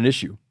not an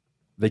issue.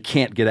 They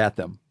can't get at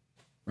them,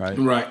 right?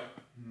 Right.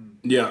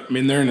 Yeah, I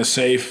mean, they're in a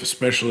safe,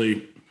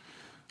 especially,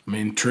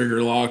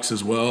 trigger locks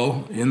as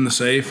well in the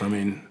safe.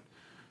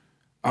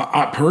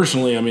 I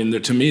personally,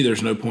 to me,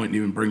 there's no point in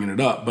even bringing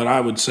it up, but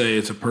I would say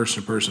it's a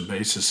person-to-person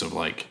basis of,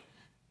 like,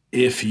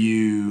 if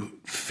you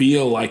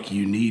feel like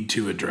you need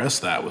to address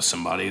that with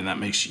somebody and that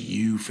makes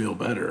you feel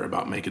better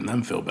about making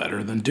them feel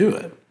better, then do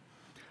it.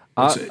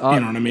 You know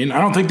what I mean?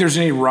 I don't think there's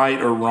any right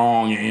or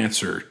wrong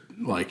answer.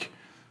 Like,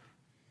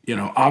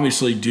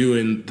 obviously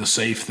doing the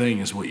safe thing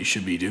is what you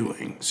should be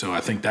doing. So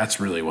I think that's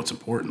really what's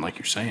important, like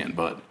you're saying.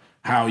 But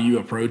how you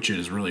approach it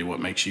is really what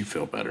makes you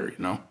feel better,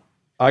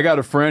 I got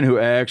a friend who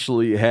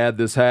actually had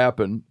this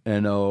happen,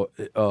 and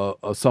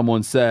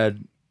someone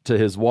said to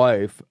his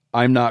wife,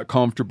 I'm not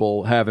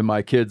comfortable having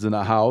my kids in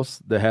a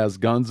house that has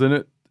guns in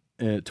it.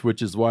 And to which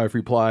his wife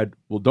replied,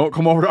 well, don't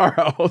come over to our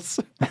house.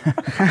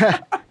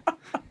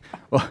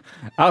 Well,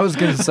 I was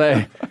going to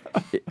say,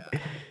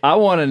 I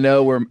want to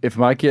know if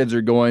my kids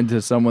are going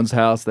to someone's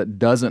house that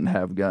doesn't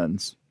have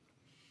guns.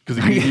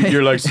 Because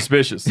you're like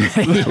suspicious.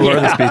 Who are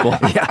these people?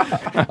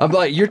 Yeah. I'm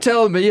like, you're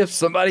telling me if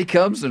somebody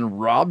comes and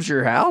robs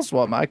your house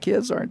while my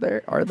kids aren't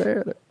there? Are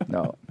there?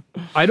 No.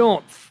 I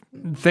don't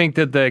think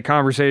that the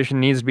conversation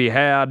needs to be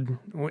had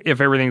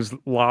if everything's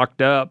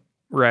locked up,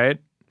 right?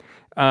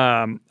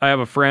 I have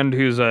a friend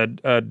who's a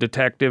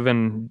detective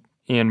in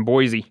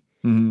Boise,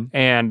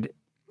 and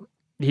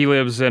he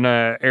lives in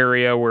an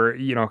area where,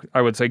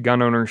 I would say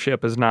gun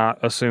ownership is not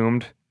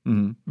assumed,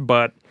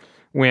 but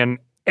when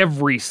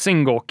every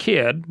single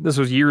kid, this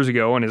was years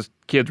ago and his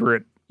kids were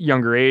at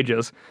younger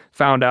ages,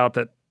 found out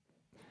that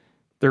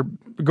they're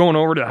going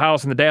over to the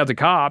house and the dad's a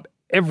cop,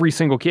 every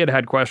single kid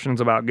had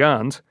questions about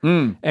guns.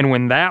 And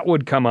when that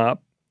would come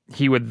up,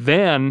 he would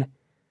then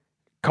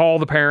call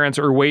the parents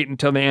or wait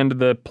until the end of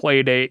the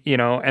play date,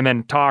 and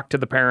then talk to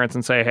the parents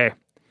and say, hey,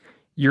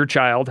 your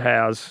child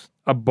has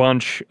a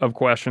bunch of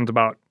questions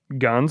about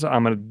guns.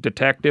 I'm a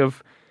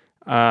detective.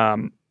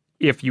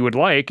 If you would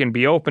like and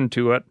be open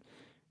to it,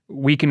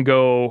 we can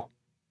go,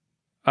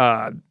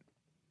 I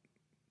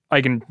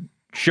can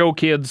show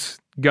kids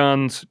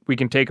guns. We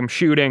can take them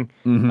shooting.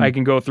 I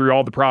can go through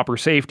all the proper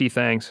safety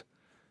things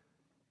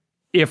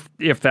if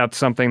that's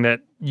something that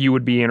you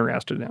would be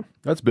interested in.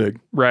 That's big.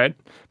 Right?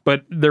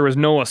 But there was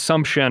no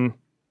assumption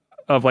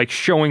of like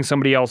showing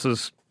somebody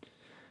else's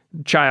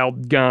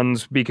child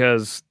guns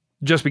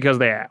just because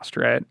they asked,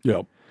 right?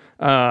 Yep.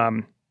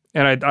 And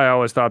I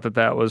always thought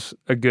that was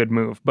a good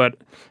move. But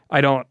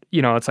I don't,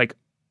 it's like,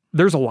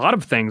 there's a lot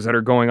of things that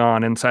are going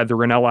on inside the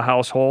Ranella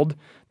household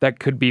that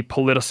could be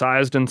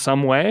politicized in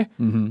some way,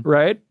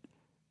 right?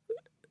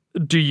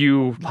 Do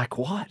you... Like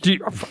what?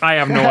 I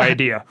have no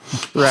idea,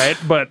 right?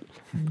 But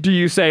do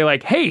you say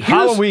like, hey,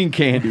 Halloween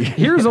candy.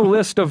 Here's a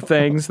list of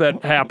things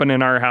that happen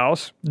in our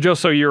house,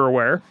 just so you're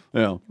aware.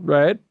 Yeah.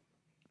 Right?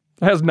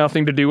 It has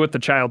nothing to do with the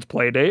child's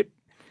play date.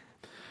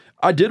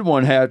 I did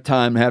one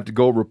time have to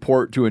go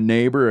report to a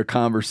neighbor a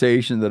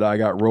conversation that I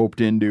got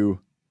roped into,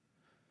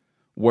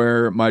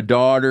 where my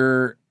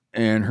daughter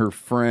and her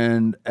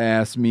friend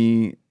asked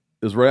me, it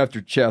was right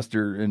after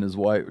Chester's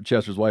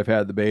wife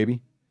had the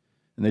baby,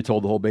 and they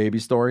told the whole baby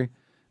story.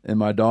 And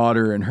my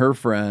daughter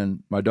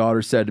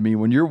said to me,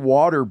 when your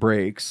water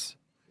breaks,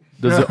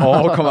 does it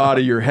all come out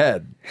of your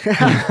head?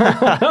 Which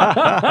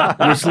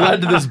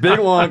led to this big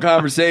long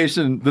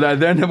conversation that I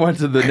then went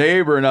to the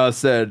neighbor and I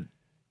said,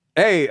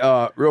 hey,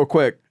 real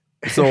quick.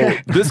 So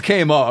this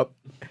came up.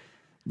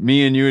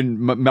 Me and you and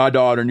my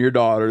daughter and your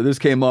daughter, this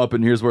came up,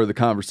 and here's where the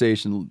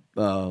conversation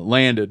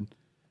landed.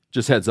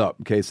 Just heads up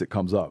in case it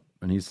comes up.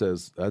 And he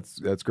says,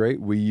 that's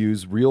great. We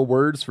use real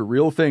words for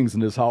real things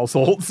in this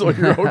household, so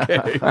you're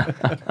okay.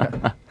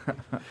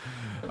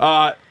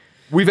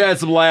 We've had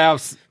some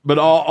laughs, but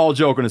all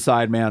joking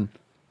aside, man,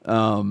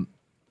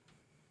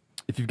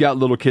 if you've got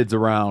little kids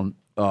around,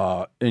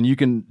 and you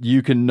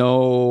can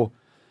know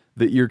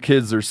that your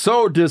kids are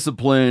so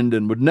disciplined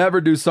and would never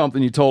do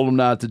something you told them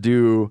not to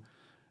do,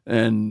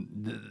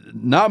 and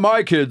not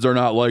my kids are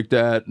not like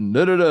that, and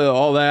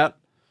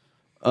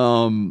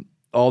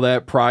all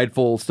that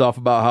prideful stuff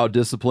about how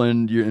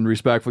disciplined and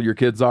respectful your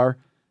kids are.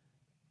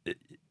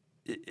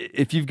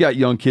 If you've got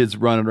young kids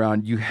running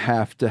around, you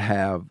have to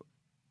have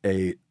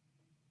a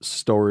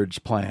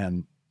storage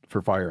plan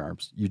for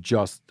firearms. You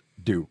just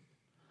do.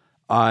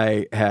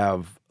 I'm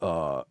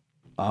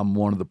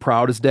one of the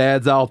proudest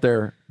dads out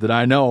there that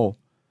I know,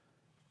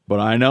 but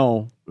I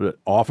know that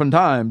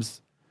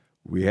oftentimes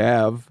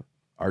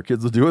our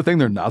kids will do a thing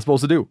they're not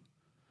supposed to do.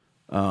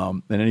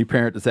 And any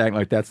parent that's acting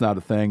like that's not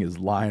a thing is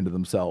lying to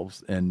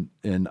themselves. And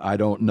I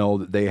don't know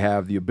that they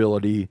have the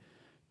ability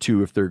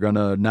to, if they're going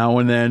to now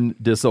and then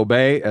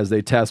disobey as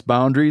they test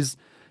boundaries,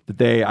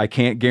 I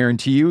can't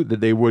guarantee you that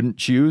they wouldn't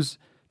choose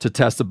to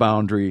test a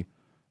boundary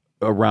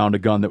around a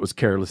gun that was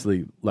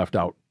carelessly left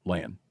out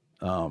laying.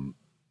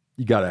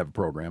 You got to have a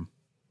program.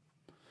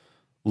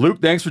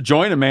 Luke, thanks for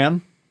joining,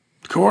 man.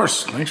 Of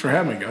course. Thanks for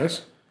having me,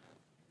 guys.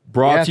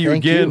 Brought to you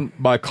again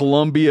by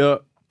Columbia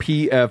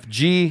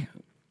PFG.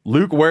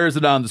 Luke wears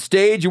it on the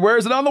stage. He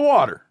wears it on the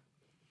water.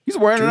 He's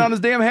wearing it on his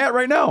damn hat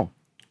right now.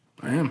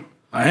 I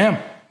am.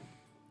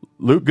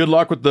 Luke, good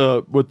luck with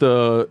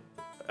the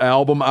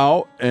album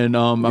out, and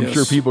I'm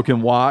sure people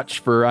can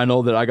watch. I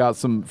know that I got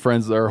some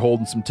friends that are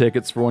holding some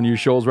tickets for one of your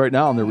shows right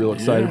now, and they're real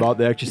excited about it.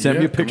 They actually sent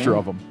me a picture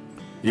of them.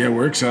 Yeah,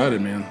 we're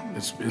excited, man.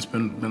 It's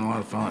been a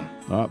lot of fun.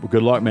 All right, well,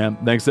 good luck, man.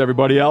 Thanks to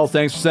everybody else.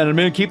 Thanks for sending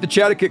them in. Keep the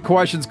Chetiquette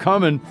questions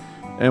coming,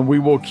 and we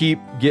will keep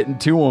getting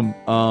to them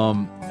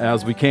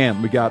as we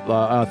can. We got,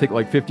 I think,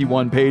 like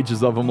 51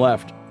 pages of them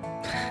left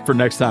for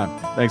next time.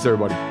 Thanks,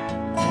 everybody.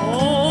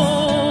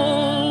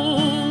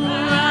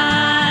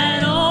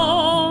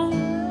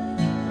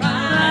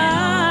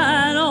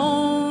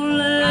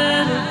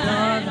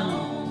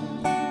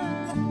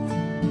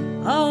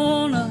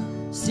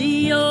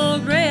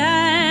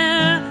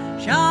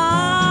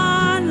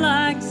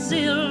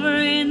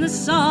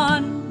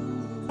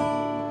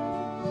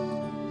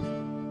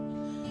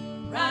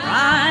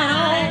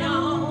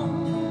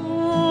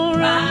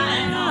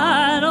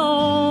 Right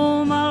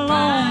on, my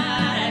long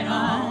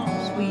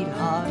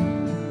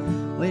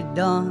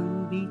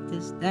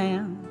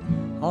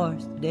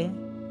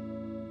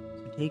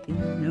take a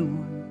new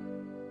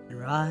one and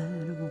ride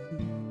on.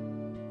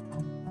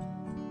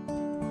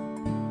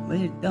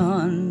 We're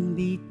done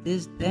beat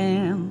this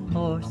damn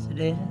horse to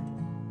death,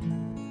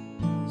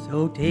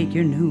 so take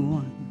your new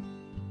one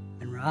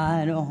and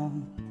ride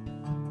on.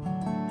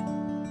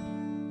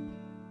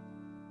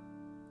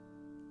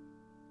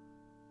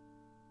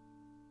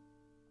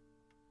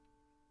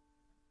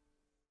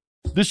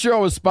 This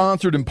show is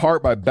sponsored in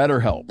part by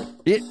BetterHelp.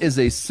 It is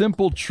a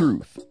simple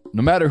truth.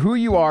 No matter who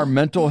you are,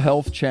 mental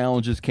health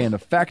challenges can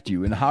affect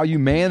you, and how you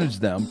manage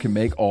them can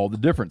make all the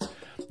difference.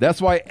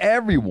 That's why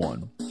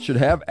everyone should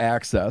have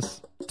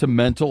access to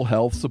mental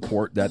health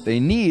support that they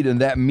need, and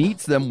that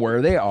meets them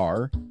where they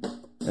are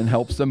and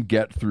helps them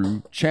get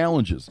through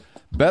challenges.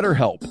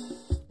 BetterHelp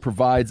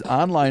provides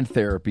online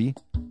therapy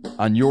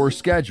on your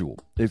schedule.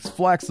 It's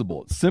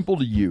flexible, it's simple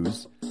to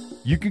use.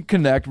 You can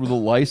connect with a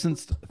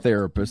licensed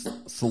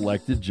therapist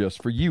selected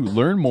just for you.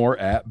 Learn more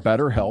at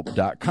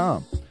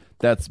betterhelp.com.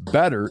 That's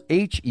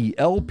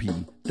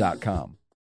betterhelp.com.